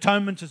 And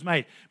atonement is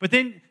made. But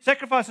then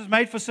sacrifice is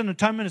made for sin,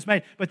 atonement is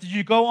made. But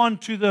you go on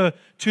to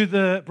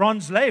the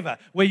bronze laver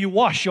where you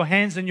wash your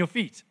hands and your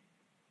feet.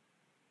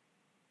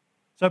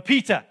 So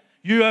Peter,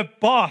 you are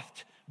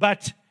bathed,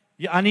 but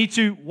I need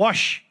to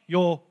wash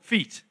your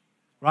feet.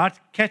 Right?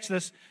 Catch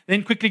this.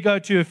 Then quickly go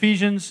to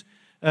Ephesians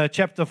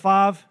chapter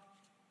 5.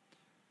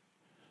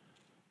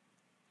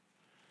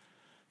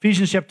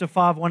 Ephesians chapter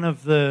 5, one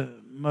of the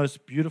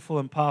most beautiful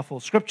and powerful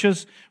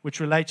scriptures, which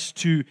relates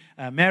to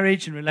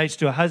marriage and relates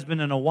to a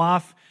husband and a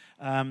wife.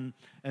 And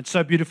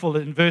so beautiful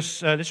in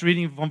let's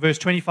reading from verse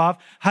 25.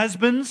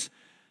 Husbands,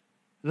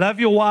 love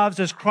your wives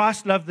as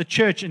Christ loved the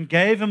church and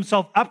gave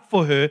himself up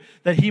for her,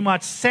 that he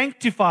might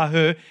sanctify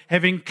her,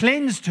 having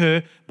cleansed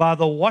her by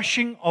the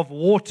washing of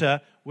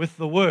water with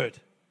the word,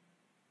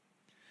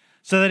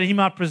 so that he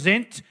might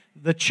present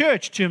the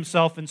church to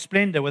himself in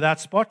splendor, without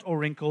spot or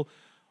wrinkle,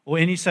 or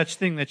any such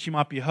thing, that she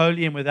might be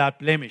holy and without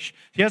blemish.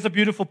 Here's a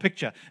beautiful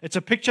picture. It's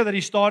a picture that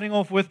he's starting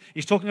off with.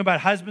 He's talking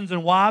about husbands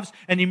and wives,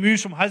 and he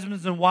moves from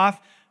husbands and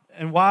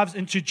wives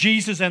into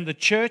Jesus and the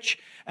church,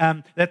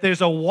 that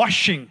there's a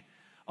washing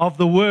of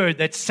the word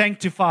that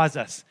sanctifies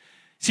us.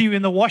 See,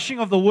 in the washing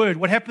of the word,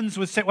 what happens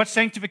with what's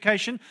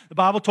sanctification? The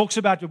Bible talks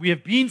about that we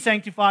have been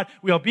sanctified,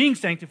 we are being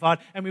sanctified,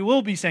 and we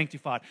will be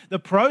sanctified. The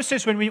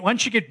process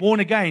once you get born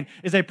again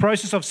is a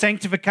process of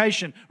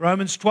sanctification.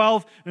 Romans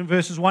 12 in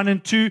verses 1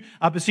 and 2,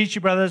 I beseech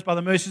you, brothers, by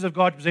the mercies of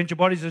God, present your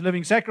bodies as a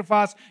living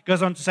sacrifice.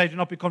 Goes on to say, do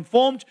not be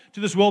conformed to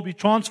this world, be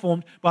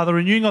transformed by the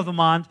renewing of the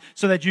mind,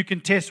 so that you can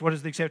test what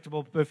is the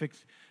acceptable,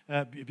 perfect,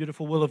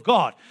 beautiful will of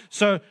God.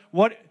 So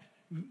what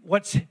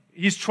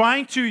he's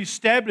trying to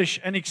establish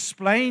and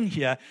explain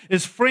here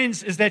is,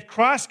 friends, is that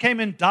Christ came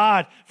and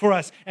died for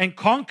us and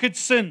conquered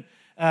sin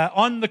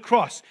on the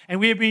cross. And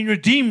we have been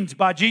redeemed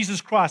by Jesus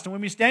Christ. And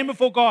when we stand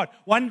before God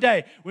one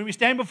day, when we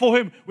stand before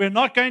Him, we're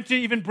not going to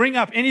even bring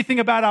up anything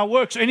about our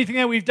works or anything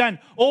that we've done.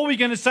 All we're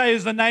going to say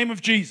is the name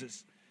of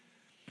Jesus.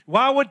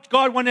 Why would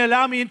God want to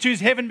allow me into His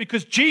heaven?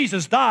 Because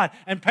Jesus died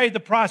and paid the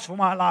price for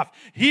my life.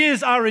 He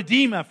is our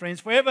Redeemer, friends.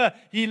 Forever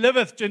He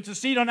liveth to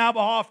intercede on our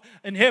behalf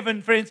in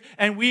heaven, friends.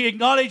 And we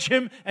acknowledge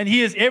Him, and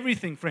He is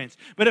everything, friends.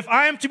 But if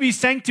I am to be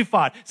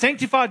sanctified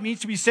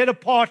means to be set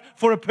apart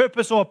for a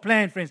purpose or a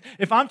plan, friends.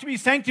 If I'm to be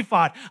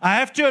sanctified, I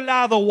have to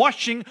allow the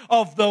washing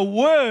of the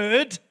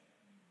Word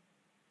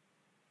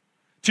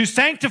to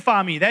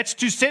sanctify me. That's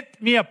to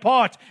set me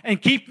apart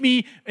and keep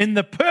me in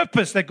the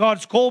purpose that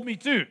God's called me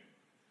to.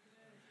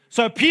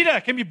 So Peter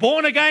can be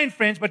born again,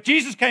 friends, but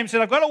Jesus came and said,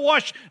 I'm going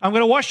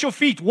to wash your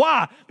feet.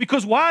 Why?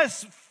 Because why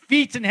is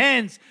feet and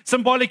hands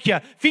symbolic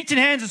here? Feet and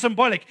hands are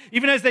symbolic.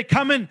 Even as they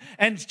come in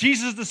and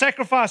Jesus is the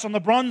sacrifice on the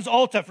bronze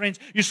altar, friends,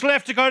 you still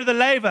have to go to the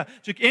laver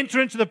to enter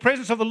into the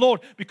presence of the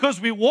Lord, because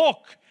we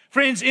walk,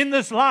 friends, in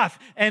this life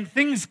and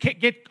things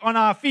get on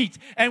our feet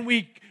and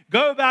we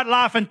go about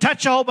life and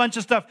touch a whole bunch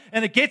of stuff,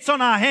 and it gets on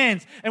our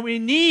hands, and we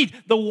need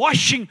the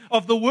washing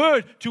of the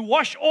Word to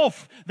wash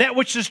off that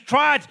which has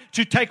tried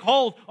to take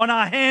hold on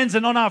our hands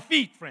and on our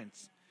feet,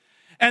 friends.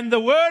 And the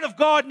Word of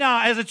God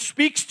now, as it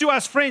speaks to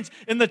us, friends,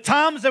 in the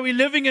times that we're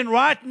living in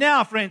right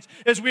now, friends,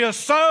 as we are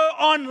so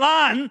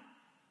online,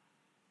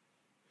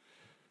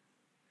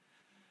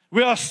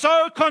 we are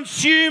so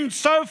consumed,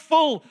 so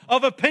full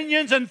of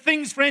opinions and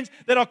things, friends,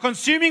 that are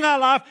consuming our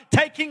life,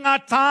 taking our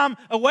time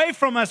away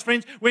from us,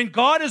 friends, when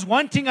God is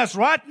wanting us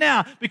right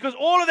now, because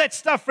all of that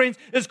stuff, friends,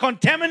 is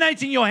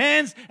contaminating your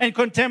hands and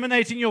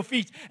contaminating your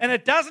feet. And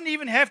it doesn't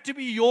even have to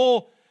be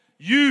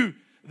you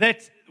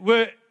that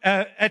were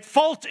at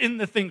fault in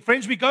the thing.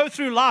 Friends, we go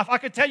through life. I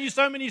could tell you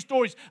so many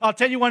stories. I'll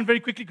tell you one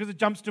very quickly because it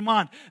jumps to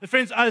mind.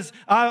 Friends,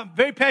 I'm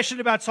very passionate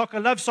about soccer,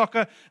 love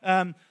soccer,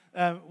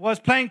 was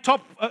playing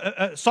top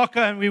soccer,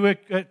 and we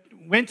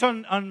went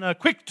on a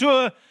quick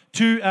tour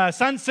to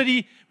Sun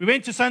City. We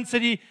went to Sun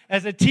City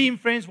as a team,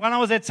 friends. When I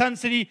was at Sun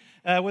City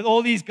with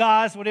all these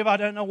guys, whatever, I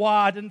don't know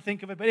why, I didn't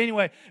think of it. But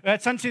anyway,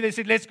 at Sun City, they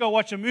said, let's go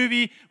watch a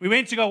movie. We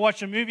went to go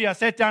watch a movie. I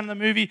sat down in the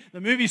movie.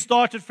 The movie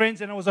started, friends,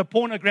 and it was a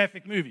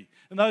pornographic movie.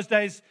 In those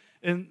days,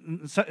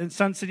 in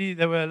Sun City,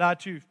 they were allowed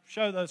to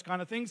show those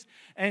kind of things.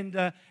 And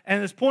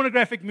this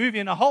pornographic movie,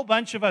 and a whole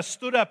bunch of us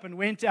stood up and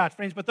went out,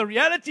 friends. But the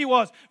reality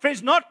was,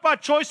 friends, not by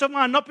choice of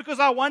mine, not because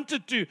I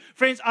wanted to.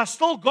 Friends, I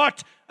still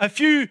got a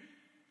few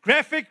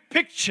graphic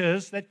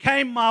pictures that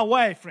came my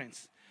way,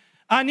 friends.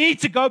 I need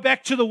to go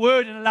back to the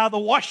Word and allow the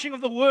washing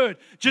of the Word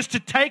just to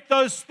take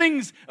those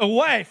things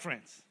away,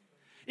 friends.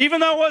 Even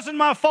though it wasn't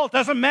my fault,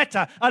 doesn't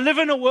matter. I live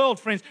in a world,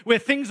 friends, where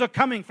things are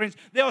coming, friends.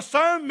 There are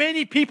so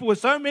many people with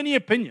so many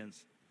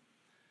opinions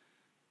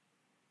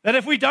that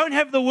if we don't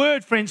have the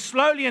Word, friends,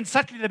 slowly and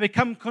subtly they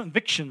become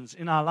convictions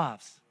in our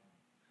lives.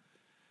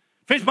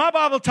 Friends, my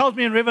Bible tells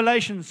me in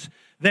Revelations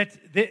that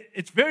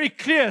it's very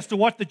clear as to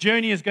what the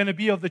journey is going to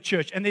be of the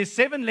church. And there's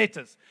 7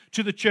 letters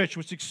to the church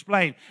which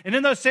explain. And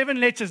in those 7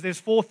 letters, there's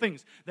 4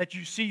 things that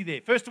you see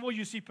there. First of all,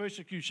 you see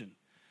persecution.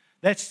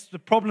 That's the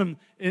problem,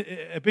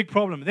 a big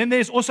problem. Then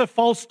there's also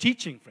false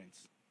teaching,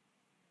 friends.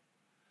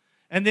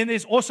 And then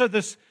there's also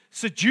this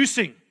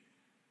seducing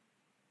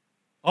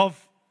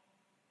of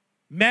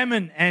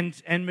mammon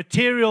and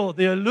material,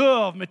 the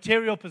allure of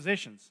material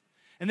possessions.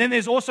 And then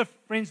there's also,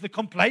 friends, the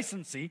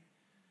complacency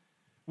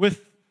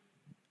with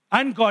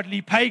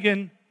ungodly,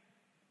 pagan,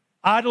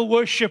 idol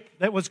worship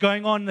that was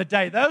going on in the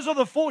day. Those are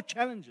the 4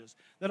 challenges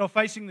that are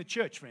facing the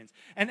church, friends.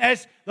 And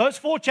as those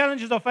 4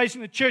 challenges are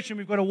facing the church, and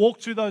we've got to walk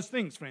through those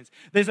things, friends,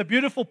 there's a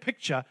beautiful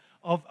picture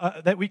of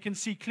that we can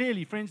see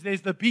clearly, friends.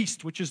 There's the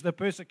beast, which is the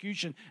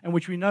persecution, and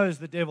which we know is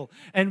the devil.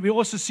 And we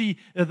also see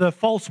the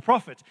false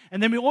prophet.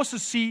 And then we also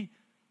see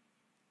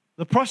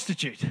the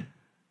prostitute,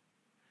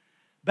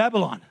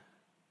 Babylon.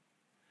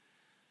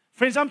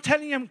 Friends, I'm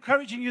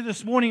encouraging you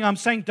this morning, I'm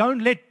saying don't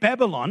let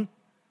Babylon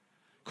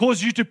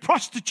cause you to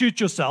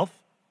prostitute yourself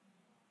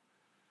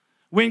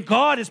when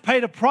God has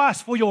paid a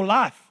price for your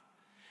life.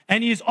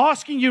 And He is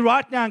asking you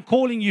right now and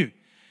calling you.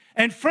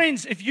 And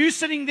friends, if you're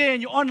sitting there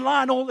and you're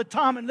online all the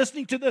time and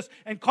listening to this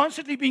and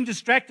constantly being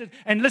distracted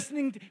and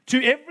listening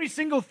to every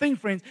single thing,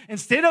 friends,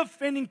 instead of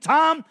spending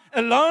time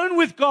alone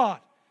with God,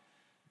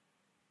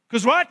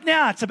 because right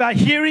now it's about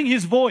hearing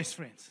His voice,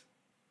 friends.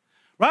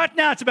 Right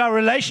now it's about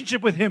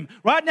relationship with Him.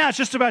 Right now it's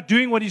just about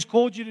doing what He's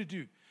called you to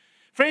do.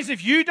 Friends,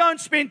 if you don't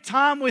spend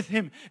time with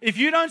Him, if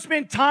you don't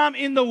spend time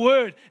in the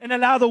Word and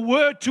allow the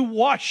Word to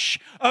wash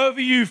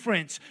over you,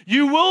 friends,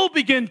 you will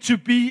begin to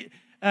be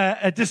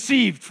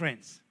deceived,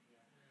 friends.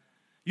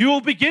 You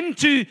will begin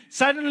to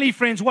suddenly,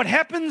 friends, what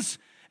happens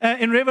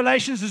in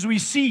Revelations is we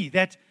see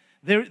that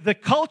the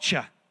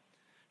culture,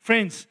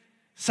 friends,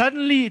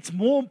 suddenly it's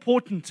more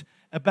important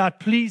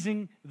about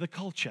pleasing the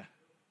culture.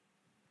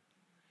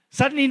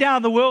 Suddenly now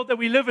in the world that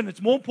we live in,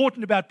 it's more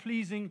important about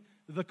pleasing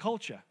the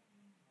culture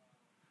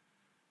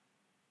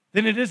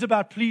than it is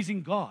about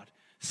pleasing God.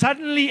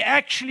 Suddenly,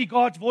 actually,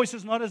 God's voice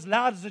is not as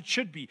loud as it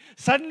should be.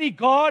 Suddenly,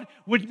 God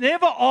would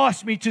never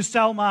ask me to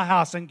sell my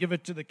house and give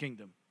it to the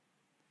kingdom.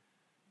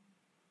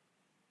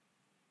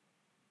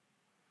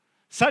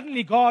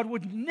 Suddenly, God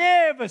would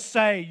never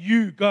say,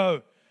 you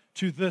go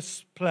to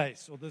this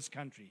place or this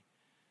country.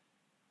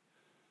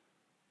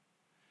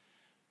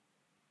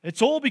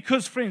 It's all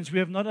because, friends, we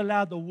have not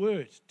allowed the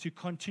Word to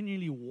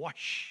continually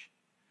wash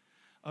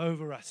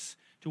over us,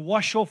 to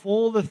wash off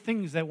all the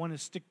things that want to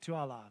stick to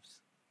our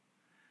lives.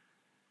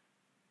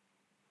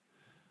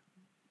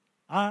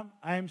 I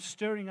am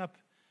stirring up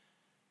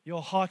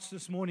your hearts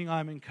this morning. I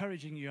am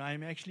encouraging you. I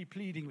am actually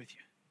pleading with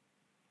you.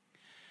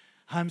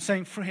 I'm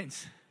saying,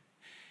 friends,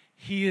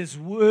 He is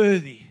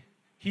worthy.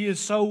 He is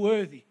so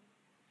worthy.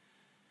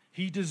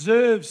 He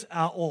deserves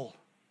our all.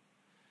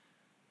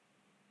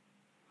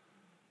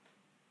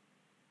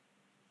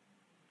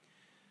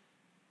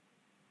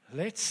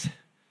 Let's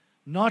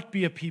not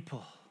be a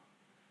people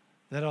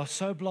that are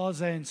so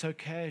blasé and so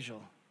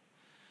casual.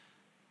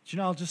 Do you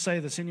know, I'll just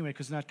say this anyway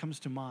because now it comes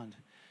to mind.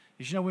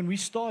 You know, when we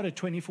started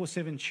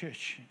 24/7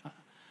 Church,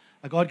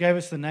 God gave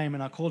us the name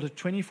and I called it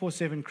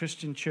 24/7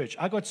 Christian Church.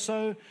 I got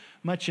so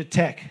much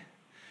attack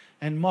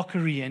and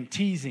mockery and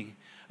teasing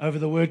over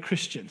the word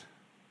Christian.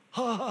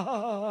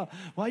 Why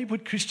you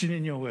put Christian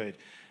in your word?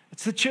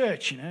 It's the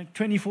church,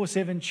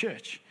 24/7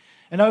 church.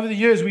 And over the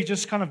years, we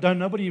just kind of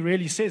nobody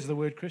really says the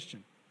word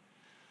Christian.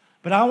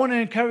 But I want to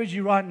encourage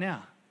you right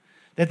now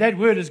that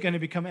word is going to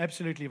become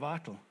absolutely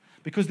vital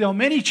because there are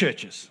many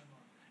churches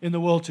in the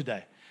world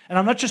today. And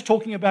I'm not just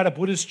talking about a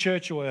Buddhist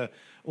church or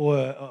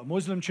a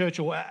Muslim church.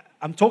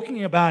 I'm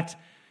talking about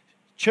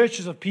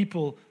churches of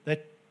people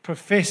that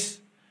profess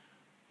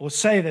or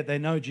say that they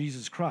know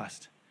Jesus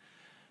Christ.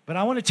 But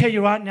I want to tell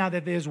you right now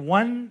that there's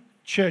one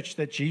church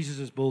that Jesus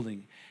is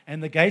building,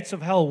 and the gates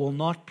of hell will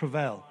not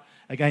prevail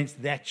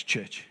against that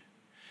church.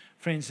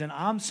 Friends, and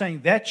I'm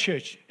saying that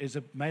church is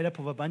made up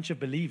of a bunch of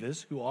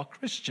believers who are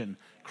Christian,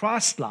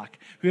 Christ-like,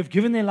 who have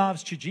given their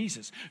lives to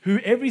Jesus, who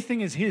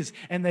everything is His,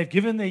 and they've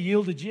given their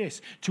yielded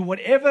yes to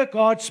whatever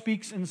God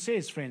speaks and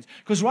says, friends.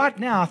 Because right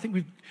now, I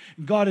think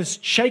God is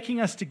shaking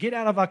us to get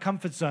out of our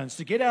comfort zones,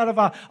 to get out of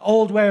our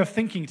old way of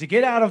thinking, to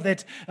get out of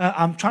that,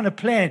 I'm trying to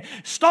plan.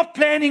 Stop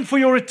planning for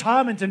your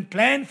retirement and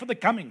plan for the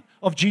coming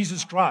of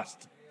Jesus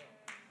Christ.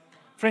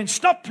 Friends,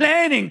 stop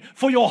planning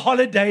for your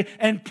holiday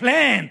and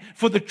plan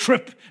for the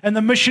trip and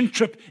the mission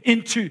trip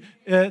into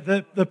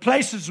the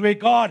places where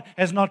God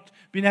has not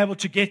been able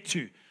to get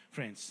to,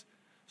 friends.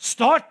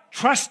 Start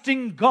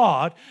trusting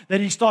God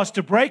that He starts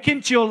to break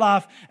into your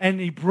life and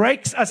He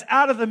breaks us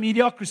out of the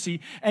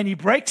mediocrity and He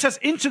breaks us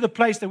into the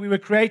place that we were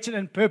created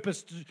and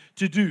purposed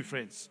to do,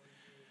 friends.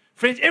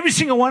 Friends, every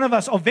single one of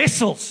us are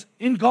vessels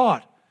in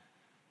God.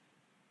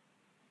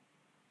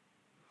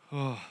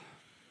 Oh.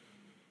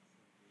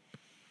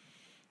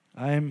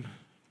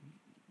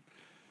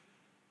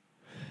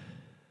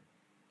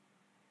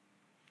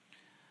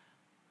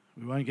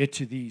 We won't get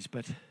to these,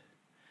 but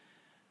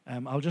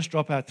I'll just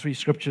drop out 3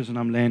 scriptures and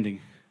I'm landing.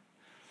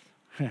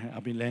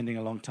 I've been landing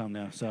a long time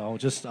now, so I'll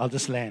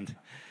just land.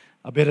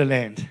 I better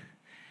land.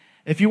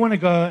 If you want to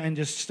go and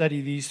just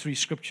study these 3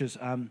 scriptures,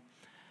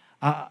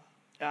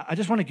 I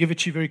just want to give it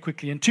to you very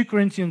quickly. In 2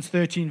 Corinthians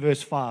 13,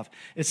 verse 5,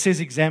 it says,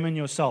 examine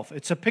yourself.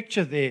 It's a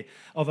picture there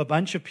of a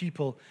bunch of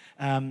people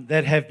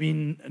that have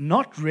been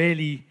not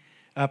really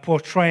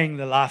portraying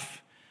the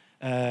life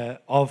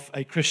of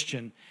a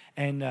Christian.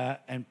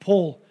 And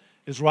Paul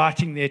is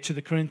writing there to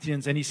the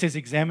Corinthians, and he says,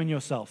 examine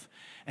yourself.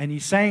 And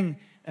he's saying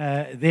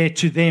there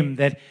to them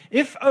that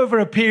if over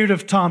a period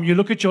of time you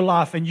look at your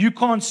life and you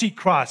can't see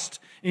Christ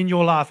in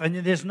your life and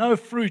there's no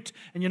fruit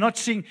and you're not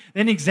seeing,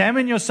 then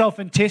examine yourself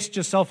and test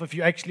yourself if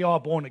you actually are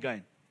born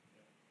again.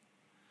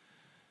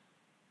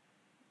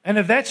 And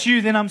if that's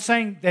you, then I'm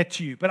saying that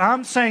to you. But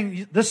I'm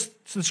saying the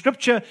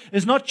scripture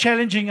is not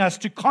challenging us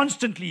to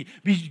constantly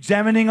be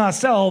examining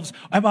ourselves.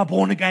 Am I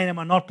born again? Am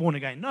I not born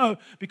again? No,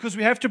 because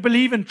we have to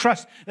believe and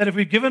trust that if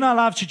we've given our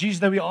lives to Jesus,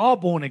 that we are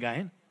born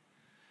again.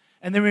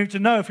 And then we have to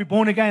know if we're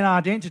born again, our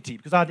identity,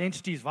 because our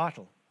identity is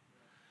vital.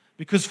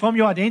 Because from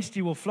your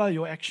identity will flow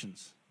your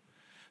actions.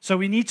 So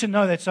we need to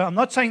know that. So I'm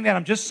not saying that.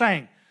 I'm just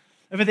saying,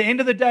 if at the end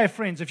of the day,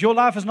 friends, if your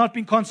life has not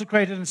been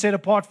consecrated and set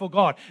apart for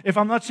God, if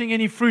I'm not seeing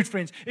any fruit,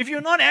 friends, if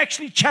you're not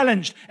actually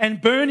challenged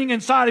and burning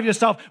inside of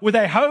yourself with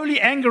a holy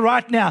anger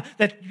right now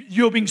that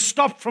you're being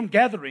stopped from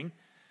gathering,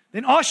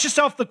 then ask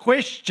yourself the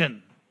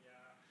question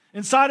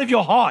inside of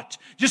your heart.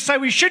 Just say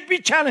we should be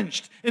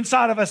challenged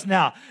inside of us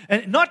now.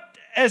 And not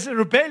as a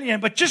rebellion,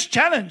 but just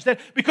challenge that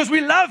because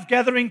we love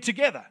gathering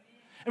together.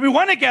 And we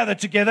want to gather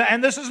together,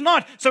 and this is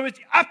not. So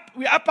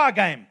we up our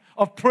game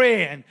of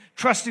prayer and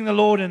trusting the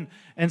Lord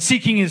and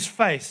seeking His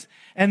face.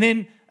 And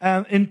then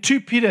in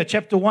 2 Peter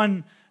chapter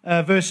 1,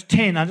 verse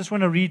 10, I just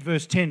want to read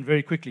verse 10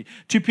 very quickly.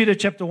 2 Peter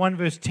chapter 1,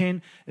 verse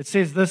 10, it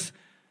says this,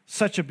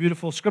 such a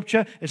beautiful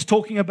scripture. It's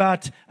talking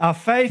about our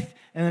faith,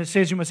 and it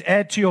says you must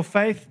add to your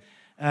faith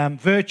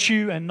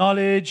virtue and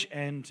knowledge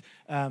and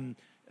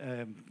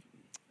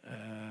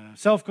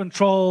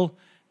self-control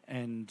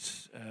and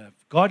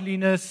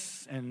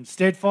godliness and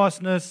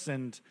steadfastness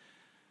and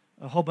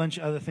a whole bunch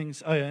of other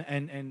things. Oh, yeah,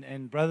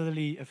 and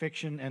brotherly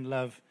affection and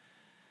love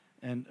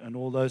and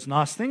all those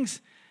nice things.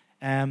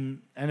 And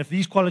if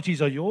these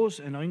qualities are yours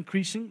and are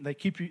increasing, they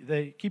keep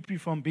you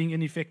from being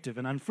ineffective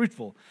and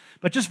unfruitful.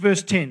 But just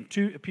verse 10,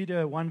 2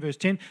 Peter 1 verse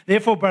 10,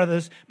 therefore,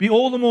 brothers, be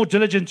all the more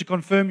diligent to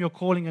confirm your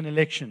calling and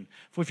election.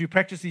 For if you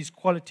practice these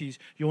qualities,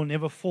 you will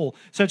never fall.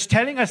 So it's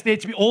telling us there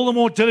to be all the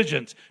more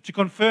diligent to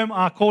confirm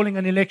our calling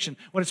and election.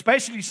 What it's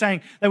basically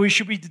saying that we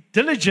should be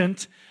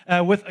diligent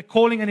with a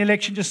calling and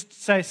election, just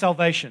say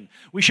salvation.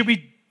 We should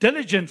be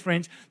diligent,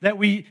 friends, that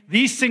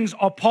these things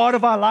are part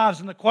of our lives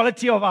and the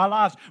quality of our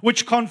lives,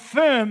 which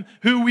confirm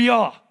who we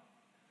are.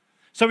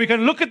 So we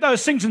can look at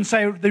those things and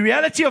say the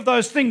reality of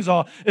those things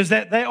is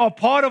that they are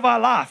part of our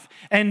life.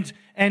 And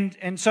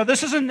so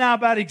this isn't now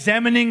about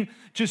examining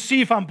to see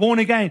if I'm born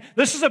again.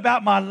 This is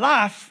about my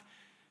life,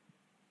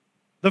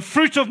 the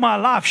fruit of my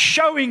life,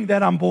 showing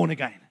that I'm born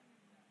again.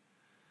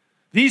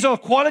 These are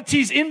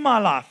qualities in my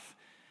life.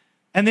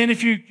 And then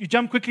if you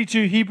jump quickly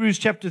to Hebrews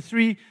chapter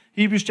 3,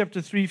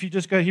 if you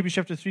just go Hebrews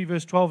chapter 3,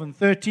 verse 12 and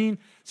 13,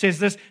 says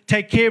this,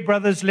 take care,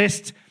 brothers,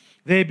 lest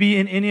there be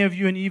in any of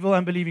you an evil,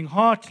 unbelieving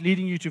heart,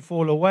 leading you to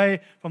fall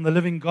away from the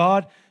living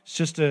God. It's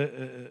just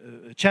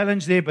a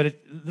challenge there, but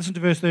listen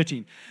to verse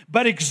 13.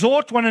 But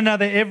exhort one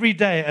another every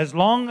day, as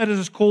long as it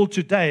is called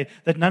today,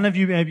 that none of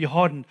you may be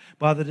hardened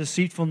by the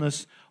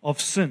deceitfulness of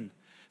sin.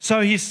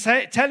 So he's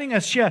telling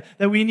us here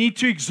that we need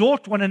to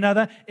exhort one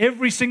another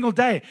every single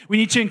day. We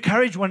need to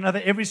encourage one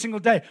another every single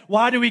day.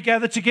 Why do we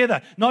gather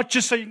together? Not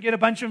just so you can get a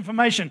bunch of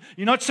information.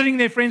 You're not sitting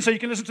there, friends, so you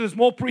can listen to this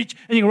more preach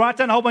and you can write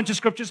down a whole bunch of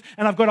scriptures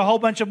and I've got a whole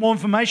bunch of more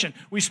information.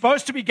 We're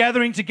supposed to be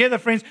gathering together,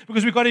 friends,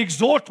 because we've got to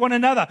exhort one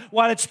another.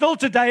 While it's still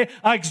today,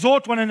 I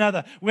exhort one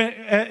another.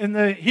 In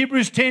the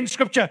Hebrews 10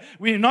 scripture,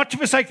 we're not to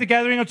forsake the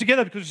gathering of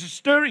together because it's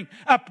stirring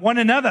up one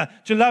another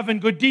to love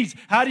and good deeds.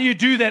 How do you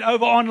do that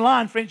over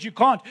online, friends? You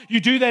can't. You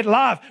do that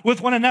live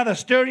with one another,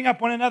 stirring up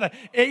one another.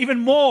 Even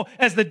more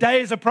as the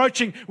day is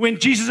approaching when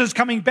Jesus is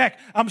coming back.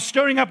 I'm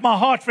stirring up my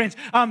heart, friends.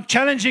 I'm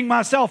challenging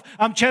myself.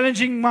 I'm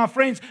challenging my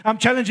friends. I'm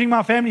challenging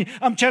my family.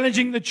 I'm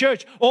challenging the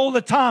church all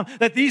the time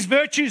that these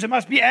virtues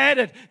must be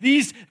added.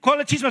 These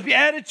qualities must be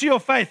added to your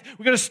faith.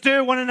 We've got to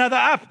stir one another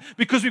up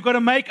because we've got to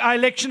make our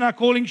election, our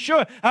calling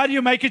sure. How do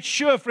you make it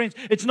sure, friends?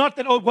 It's not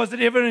that, was it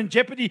ever in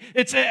jeopardy?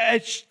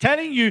 It's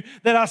telling you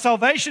that our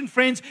salvation,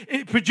 friends,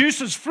 it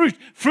produces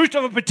fruit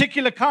of a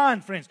particular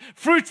kind, friends.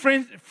 Fruit,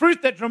 friends,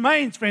 fruit that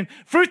remains, friend.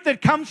 Fruit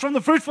that comes from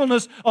the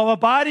fruitfulness of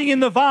abiding in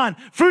the vine.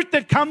 Fruit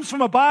that comes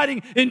from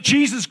abiding in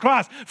Jesus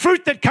Christ.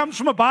 Fruit that comes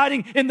from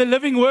abiding in the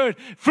living word.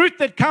 Fruit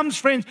that comes,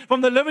 friends,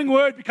 from the living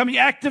word becoming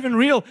active and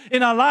real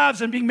in our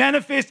lives and being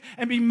manifest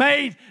and being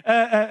made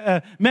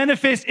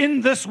manifest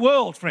in this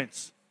world,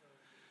 friends.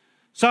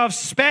 So I've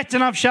spat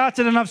and I've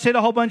shouted and I've said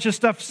a whole bunch of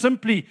stuff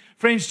simply,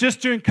 friends,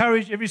 just to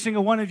encourage every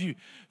single one of you.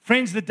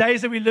 Friends, the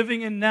days that we're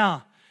living in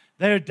now,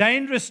 they are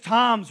dangerous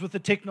times with the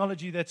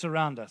technology that's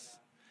around us.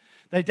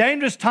 They're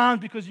dangerous times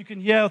because you can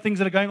hear things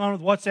that are going on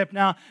with WhatsApp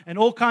now and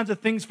all kinds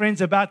of things,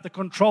 friends, about the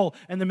control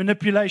and the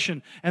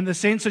manipulation and the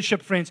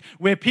censorship, friends,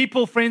 where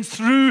people, friends,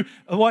 through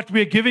what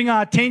we're giving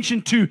our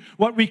attention to,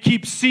 what we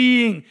keep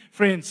seeing,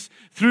 friends,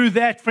 through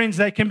that, friends,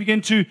 they can begin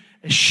to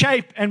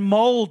shape and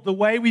mold the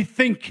way we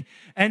think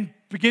and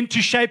begin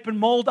to shape and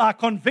mold our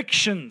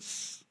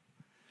convictions,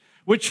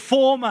 which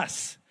form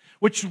us.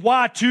 Which is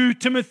why 2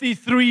 Timothy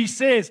 3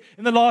 says,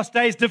 in the last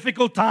days,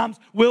 difficult times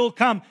will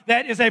come.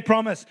 That is a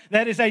promise.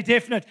 That is a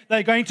definite.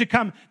 They're going to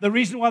come. The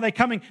reason why they're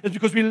coming is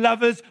because we're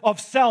lovers of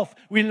self.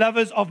 We're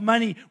lovers of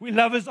money. We're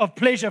lovers of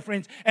pleasure,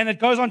 friends. And it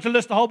goes on to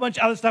list a whole bunch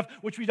of other stuff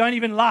which we don't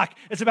even like.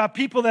 It's about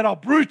people that are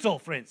brutal,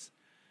 friends.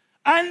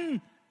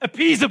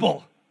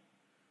 Unappeasable.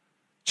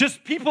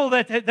 Just people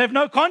that have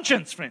no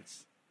conscience,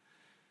 friends.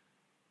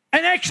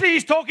 And actually,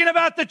 he's talking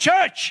about the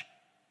church.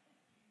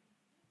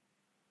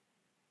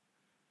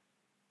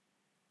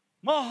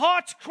 My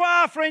heart's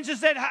cry, friends,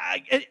 is that,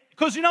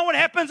 because you know what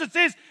happens? It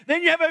says,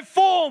 then you have a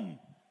form,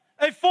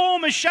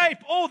 a shape.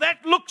 Oh,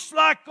 that looks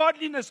like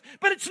godliness.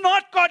 But it's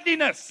not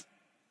godliness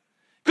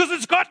because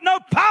it's got no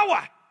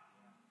power.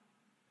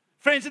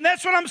 Friends, and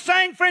that's what I'm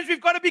saying, friends. We've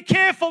got to be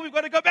careful. We've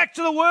got to go back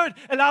to the Word,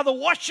 allow the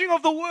washing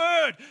of the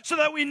Word so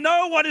that we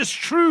know what is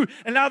true,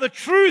 allow the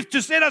truth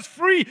to set us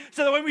free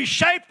so that when we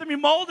shape them, we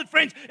mold it,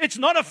 friends, it's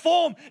not a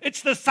form,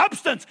 it's the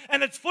substance,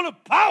 and it's full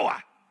of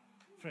power,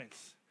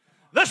 friends.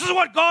 This is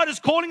what God is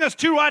calling us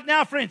to right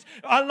now, friends.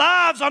 Our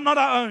lives are not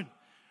our own.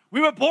 We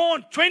were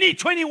born,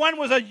 2021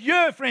 was a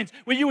year, friends,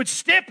 where you would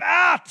step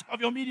out of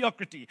your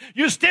mediocrity.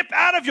 You step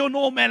out of your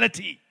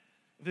normality,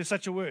 if there's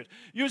such a word.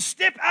 You would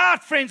step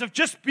out, friends, of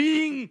just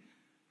being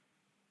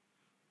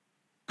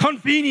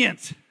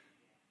convenient,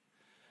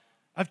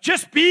 of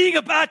just being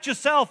about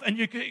yourself, and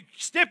you could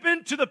step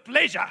into the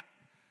pleasure.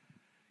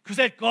 Because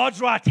at God's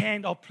right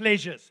hand are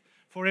pleasures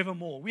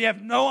forevermore. We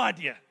have no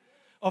idea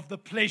of the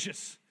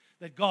pleasures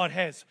that God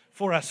has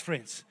for us,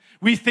 friends.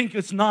 We think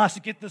it's nice to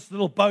get this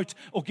little boat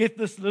or get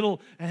this little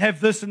and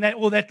have this and that,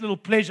 or that little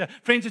pleasure.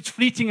 Friends, it's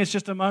fleeting. It's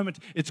just a moment.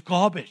 It's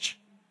garbage.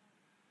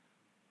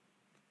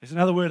 There's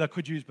another word I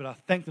could use, but I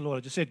thank the Lord.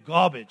 I just said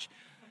garbage.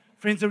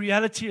 Friends, the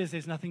reality is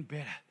there's nothing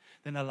better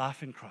than a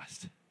life in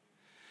Christ,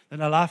 than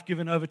a life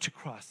given over to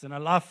Christ, than a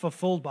life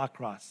fulfilled by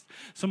Christ.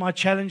 So my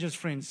challenge is,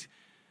 friends,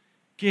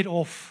 get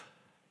off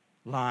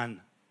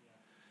line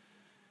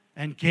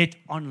and get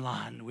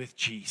online with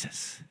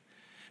Jesus.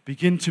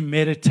 Begin to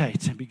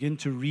meditate and begin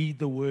to read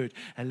the Word.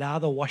 Allow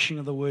the washing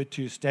of the Word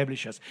to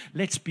establish us.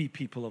 Let's be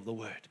people of the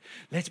Word.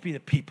 Let's be the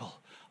people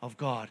of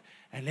God.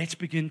 And let's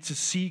begin to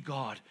see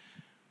God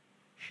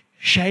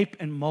shape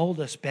and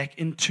mold us back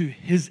into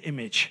His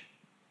image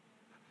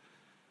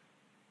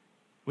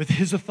with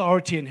His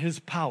authority and His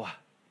power,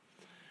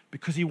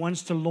 because He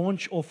wants to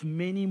launch off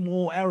many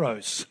more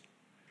arrows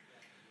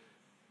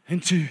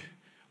into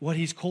what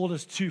He's called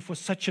us to for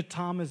such a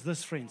time as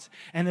this, friends.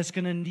 And it's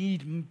going to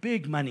need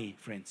big money,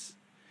 friends.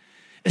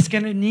 It's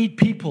going to need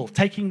people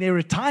taking their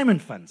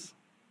retirement funds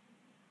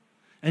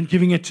and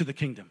giving it to the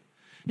kingdom.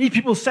 Need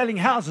people selling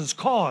houses,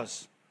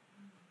 cars,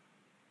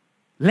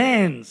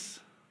 lands.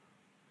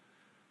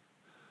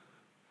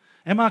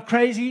 Am I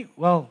crazy?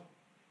 Well,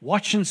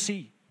 watch and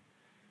see.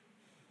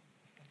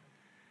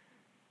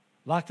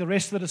 Like the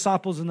rest of the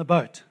disciples in the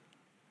boat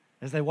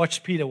as they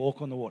watched Peter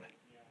walk on the water.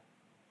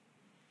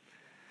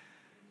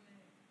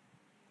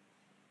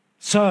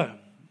 So,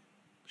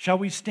 shall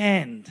we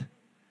stand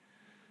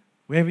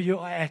wherever you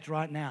are at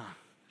right now?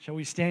 Shall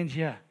we stand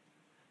here?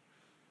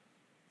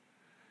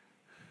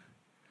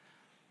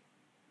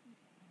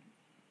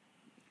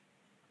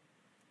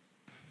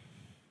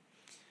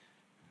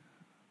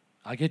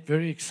 I get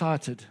very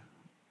excited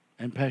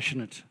and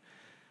passionate,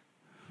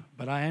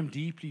 but I am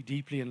deeply,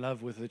 deeply in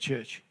love with the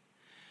church.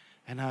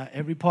 And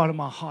every part of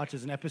my heart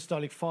as an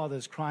apostolic father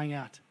is crying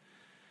out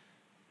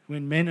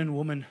when men and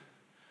women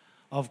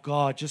of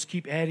God just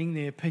keep adding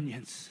their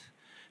opinions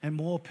and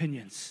more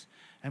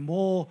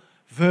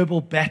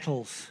verbal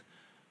battles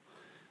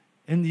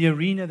in the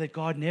arena that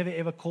God never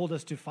ever called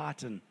us to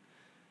fight in,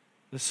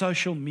 the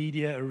social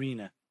media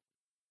arena.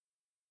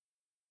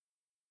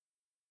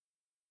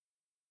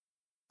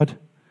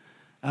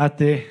 Out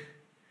there,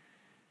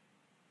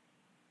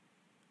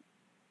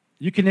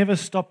 you can never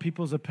stop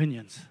people's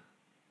opinions.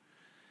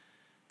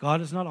 God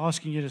is not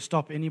asking you to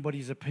stop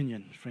anybody's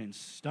opinion,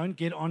 friends. Don't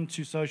get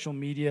onto social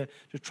media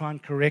to try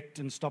and correct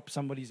and stop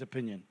somebody's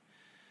opinion.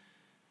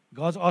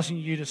 God's asking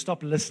you to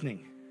stop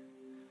listening.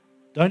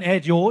 Don't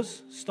add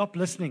yours. Stop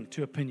listening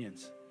to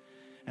opinions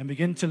and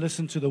begin to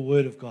listen to the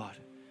Word of God.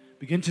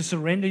 Begin to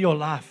surrender your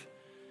life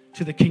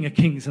to the King of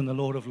Kings and the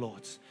Lord of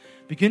Lords.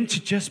 Begin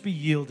to just be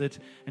yielded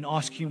and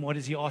ask Him, what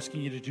is He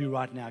asking you to do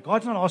right now?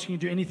 God's not asking you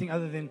to do anything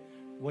other than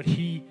what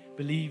He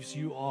believes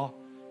you are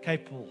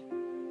capable,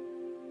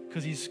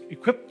 because He's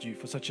equipped you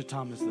for such a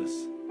time as this.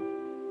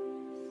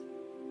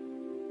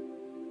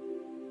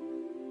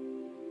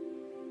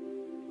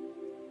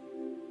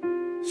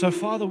 So,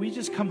 Father, we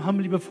just come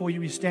humbly before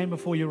you. We stand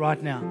before you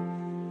right now.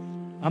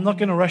 I'm not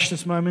going to rush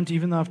this moment,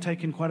 even though I've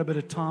taken quite a bit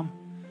of time,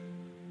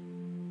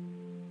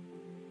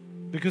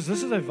 because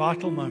this is a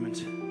vital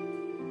moment.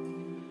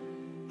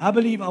 I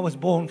believe I was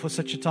born for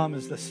such a time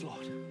as this,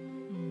 Lord.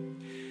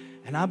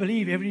 And I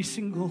believe every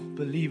single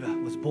believer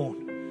was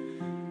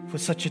born for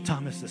such a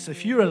time as this.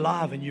 If you're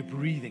alive and you're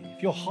breathing,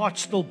 if your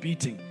heart's still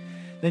beating,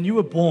 then you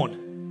were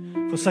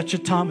born for such a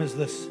time as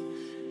this.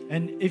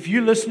 And if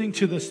you're listening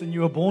to this, then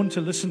you were born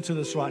to listen to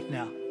this right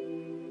now.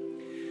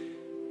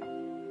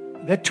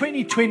 That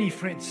 2020,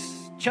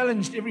 friends,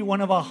 challenged every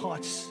one of our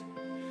hearts.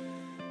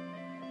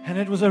 And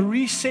it was a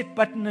reset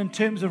button in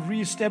terms of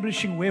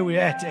reestablishing where we're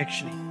at,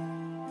 actually.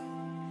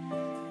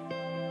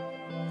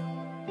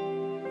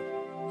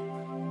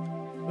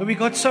 Where we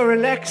got so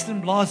relaxed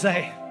and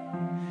blasé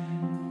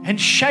and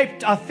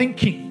shaped our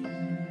thinking,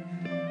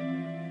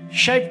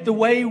 shaped the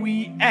way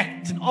we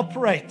act and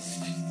operate,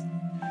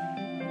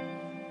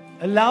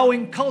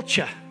 allowing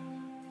culture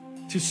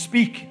to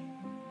speak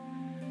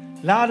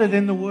louder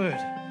than the word.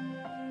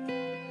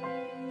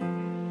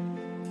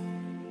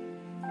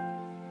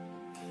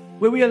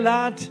 Where we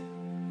allowed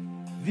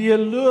the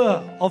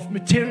allure of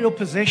material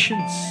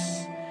possessions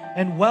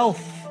and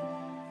wealth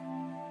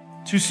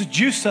to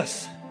seduce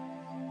us.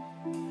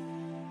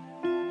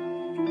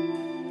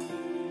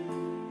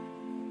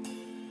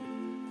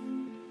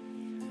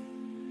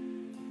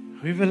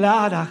 We've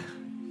allowed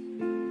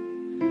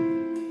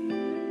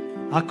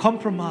our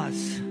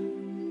compromise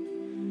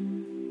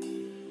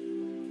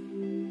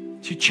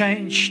to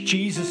change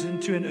Jesus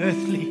into an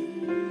earthly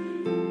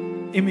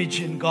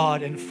image in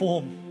God and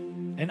form.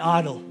 an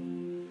idol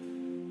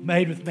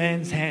made with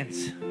man's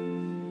hands.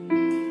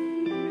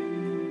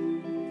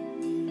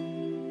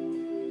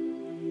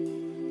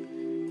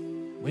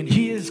 When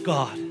He is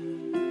God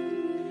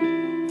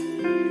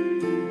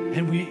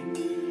and we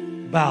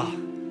bow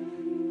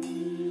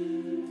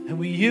and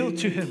we yield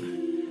to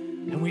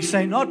Him and we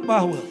say, not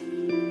my will,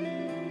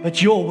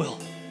 but your will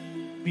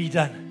be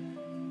done.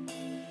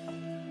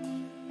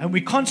 And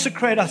we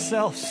consecrate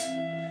ourselves,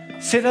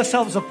 set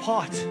ourselves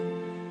apart,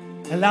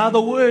 allow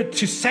the Word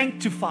to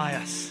sanctify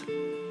us.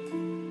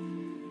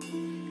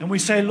 And we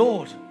say,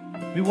 Lord,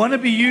 we want to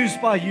be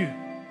used by you.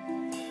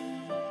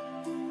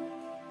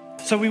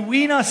 So we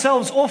wean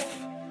ourselves off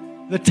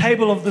the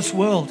table of this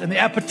world and the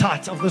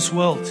appetite of this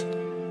world.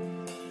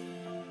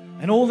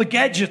 And all the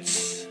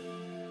gadgets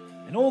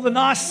and all the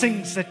nice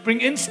things that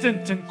bring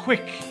instant and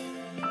quick.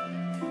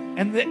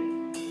 And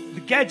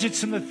the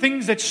gadgets and the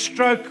things that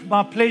stroke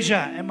my pleasure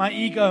and my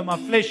ego, my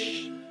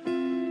flesh.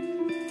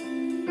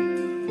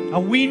 I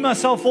wean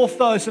myself off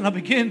those and I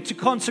begin to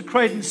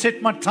consecrate and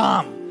set my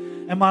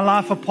time and my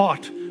life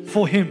apart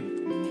for Him.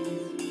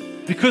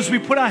 Because we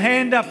put our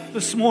hand up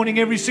this morning,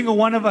 every single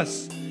one of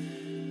us.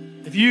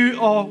 If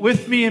you are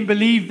with me and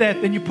believe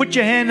that, then you put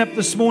your hand up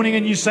this morning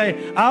and you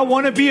say, I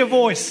want to be a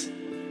voice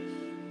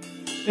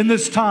in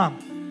this time,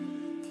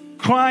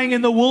 crying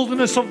in the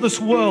wilderness of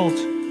this world,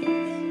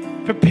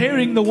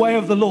 preparing the way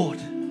of the Lord.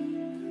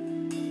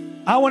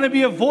 I want to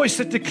be a voice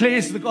that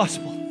declares the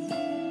gospel.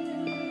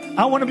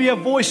 I want to be a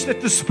voice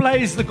that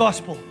displays the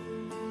gospel.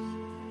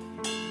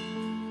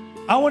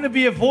 I want to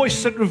be a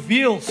voice that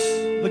reveals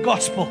the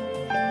gospel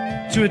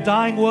to a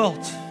dying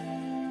world.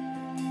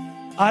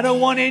 I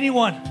don't want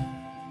anyone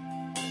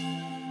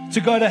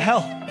to go to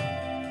hell.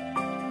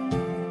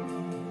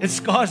 It's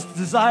God's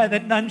desire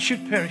that none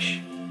should perish,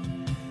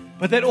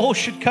 but that all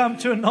should come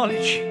to a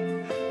knowledge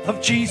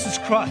of Jesus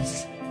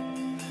Christ.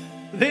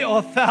 There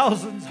are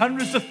thousands,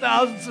 hundreds of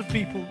thousands of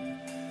people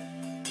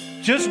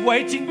just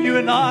waiting you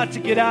and I to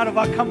get out of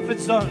our comfort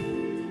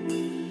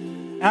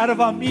zone, out of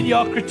our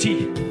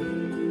mediocrity.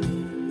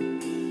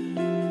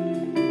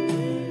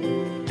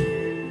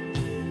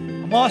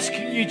 I'm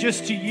asking you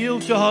just to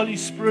yield to Holy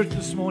Spirit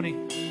this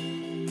morning.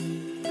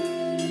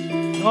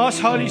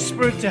 Ask Holy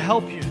Spirit to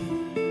help you.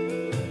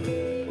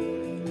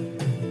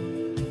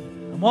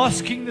 I'm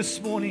asking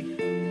this morning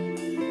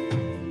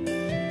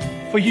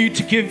for you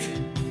to give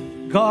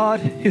God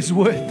His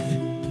worth,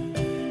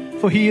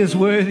 for He is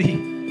worthy,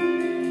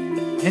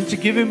 and to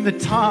give Him the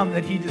time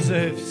that He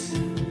deserves.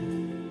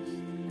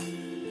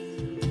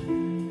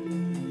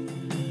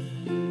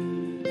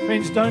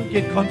 Friends, don't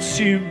get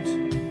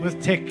consumed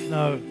with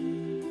techno.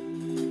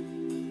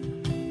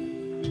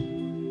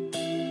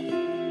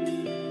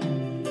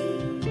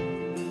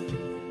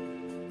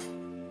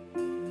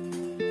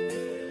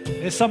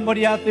 There's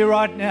somebody out there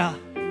right now.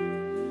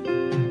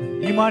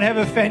 You might have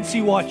a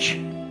fancy watch.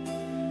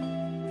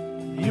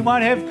 You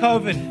might have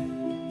COVID.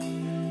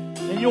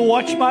 And your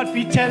watch might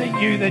be telling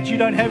you that you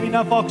don't have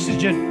enough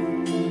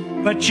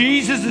oxygen. But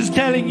Jesus is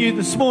telling you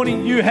this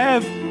morning you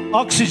have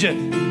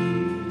oxygen.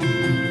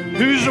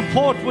 Whose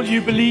report will you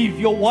believe?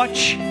 Your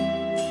watch?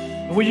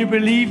 Or will you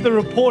believe the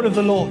report of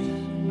the Lord?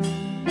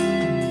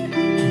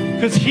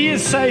 Because He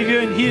is Savior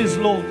and He is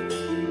Lord.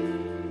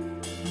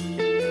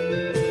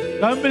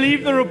 Don't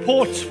believe the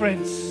reports,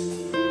 friends.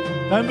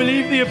 Don't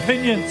believe the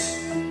opinions.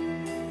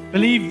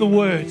 Believe the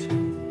Word.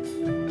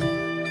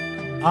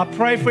 I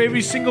pray for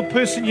every single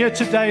person here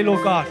today,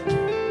 Lord God,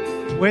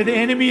 where the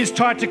enemy has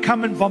tried to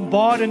come and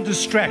bombard and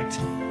distract.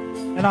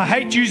 And I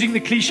hate using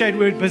the cliched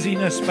word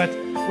busyness, but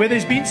where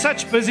there's been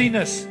such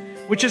busyness,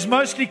 which has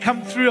mostly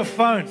come through a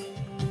phone,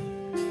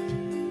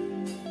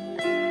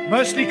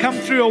 mostly come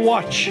through a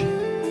watch,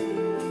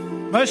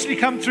 mostly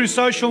come through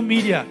social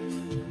media.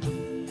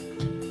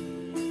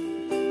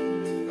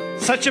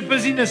 Such a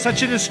busyness,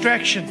 such a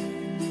distraction,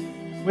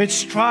 where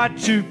it's tried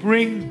to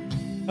bring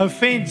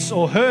offense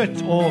or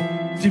hurt or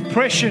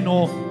depression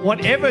or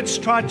whatever it's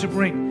tried to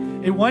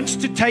bring. It wants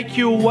to take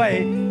you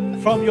away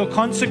from your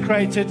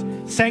consecrated,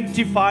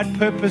 sanctified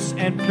purpose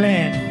and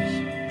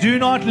plan. Do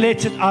not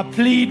let it. I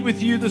plead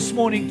with you this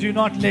morning, do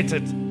not let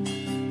it.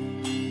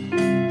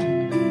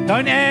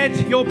 Don't add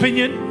your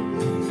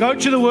opinion. Go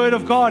to the Word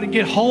of God and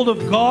get hold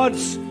of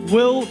God's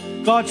will,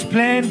 God's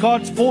plan,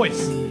 God's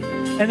voice.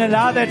 And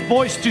allow that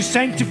voice to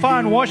sanctify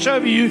and wash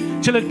over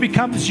you till it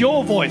becomes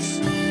your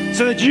voice,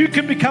 so that you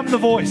can become the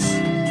voice.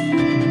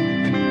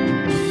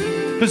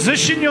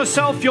 Position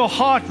yourself, your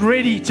heart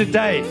ready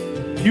today.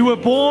 You were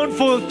born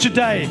for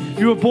today.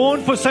 You were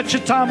born for such a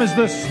time as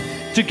this,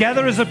 to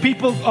gather as a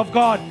people of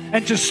God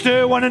and to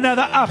stir one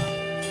another up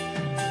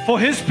for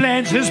His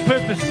plans, His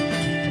purpose,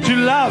 to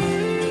love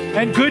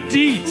and good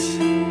deeds,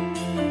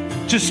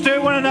 to stir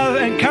one another,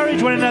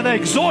 encourage one another,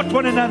 exhort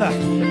one another.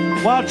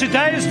 While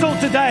today is still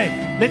today,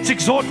 let's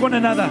exhort one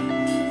another.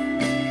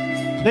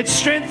 Let's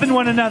strengthen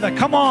one another.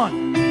 Come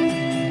on.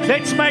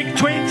 Let's make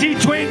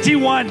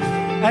 2021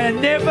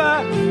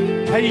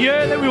 a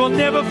year that we will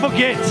never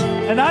forget.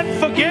 An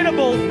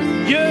unforgettable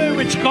year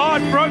which God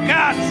broke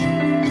out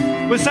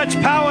with such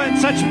power and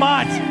such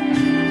might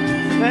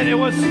that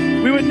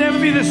we would never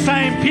be the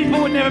same.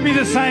 People would never be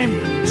the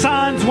same.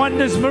 Signs,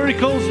 wonders,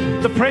 miracles,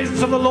 the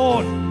presence of the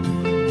Lord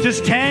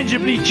just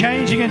tangibly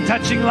changing and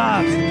touching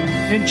lives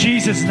in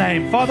Jesus'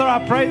 name. Father,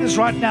 I pray this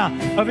right now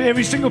of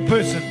every single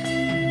person.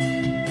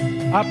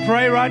 I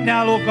pray right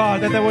now, Lord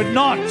God, that they would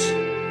not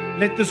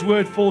let this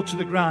word fall to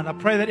the ground. I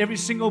pray that every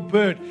single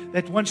bird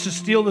that wants to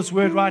steal this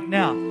word right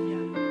now,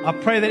 I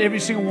pray that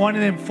every single one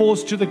of them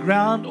falls to the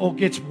ground or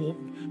gets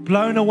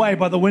blown away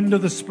by the wind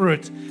of the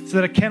Spirit so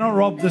that it cannot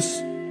rob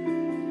this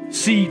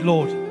seed,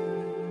 Lord.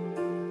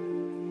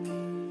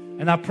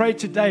 And I pray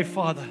today,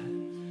 Father,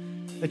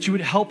 that you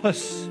would help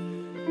us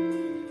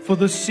for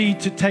this seed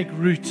to take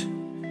root.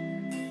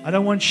 I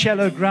don't want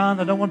shallow ground.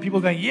 I don't want people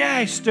going, yeah,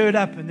 I stirred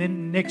up, and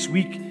then next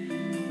week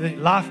the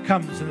life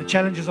comes and the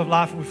challenges of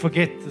life and we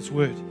forget this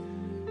word.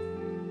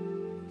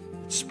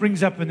 It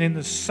springs up and then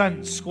the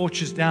sun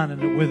scorches down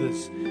and it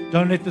withers.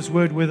 Don't let this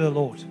word wither,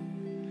 Lord.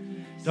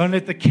 Don't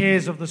let the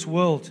cares of this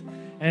world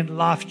and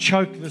life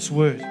choke this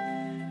word.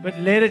 But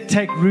let it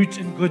take root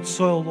in good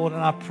soil, Lord.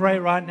 And I pray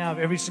right now of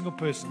every single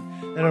person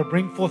that will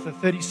bring forth a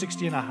 30,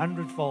 60, and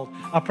 100-fold.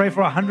 I pray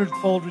for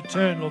 100-fold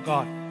return, Lord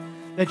God.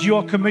 That you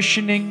are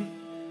commissioning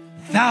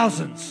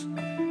thousands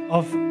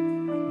of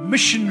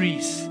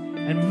missionaries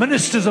and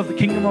ministers of the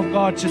kingdom of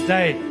God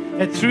today.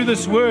 That through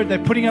this word, they're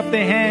putting up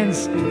their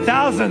hands,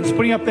 thousands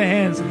putting up their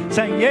hands,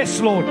 saying, yes,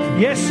 Lord,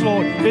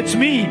 it's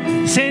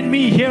me. Send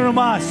me, here am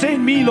I.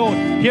 Send me, Lord,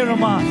 here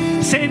am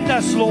I. Send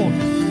us, Lord.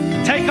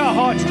 Take our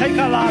hearts, take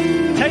our life,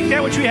 take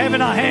that which we have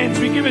in our hands,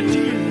 we give it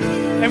to you.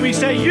 And we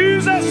say,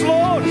 use us,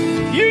 Lord,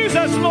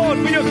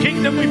 for your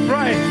kingdom, we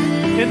pray.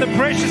 In the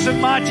precious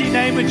and mighty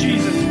name of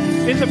Jesus.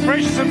 In the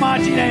precious and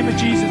mighty name of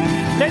Jesus.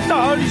 Let the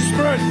Holy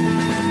Spirit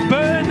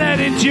burn that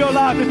into your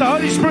life. Let the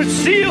Holy Spirit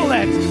seal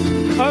that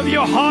over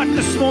your heart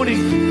this morning.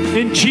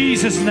 In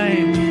Jesus'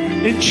 name.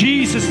 In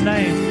Jesus'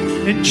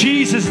 name. In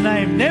Jesus'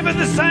 name. Never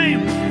the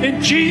same.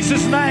 In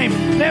Jesus' name.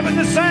 Never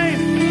the same.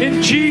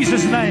 In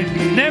Jesus'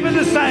 name. Never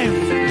the same.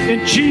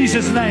 In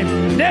Jesus'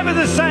 name. Never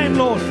the same,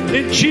 Lord.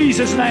 In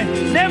Jesus'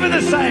 name. Never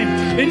the same.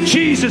 In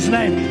Jesus'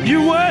 name.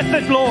 You worth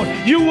it, Lord.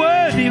 You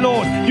worthy,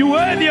 Lord. You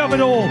worthy of it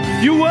all.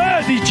 You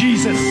worthy,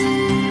 Jesus.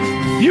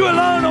 You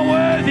alone are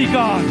worthy,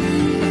 God.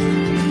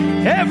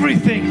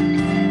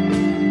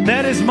 Everything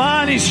that is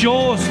mine is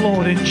yours,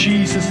 Lord, in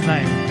Jesus'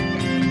 name.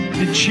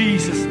 In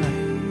Jesus'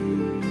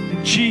 name.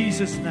 In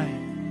Jesus'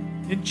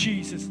 name. In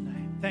Jesus'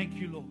 name. Thank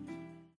you, Lord.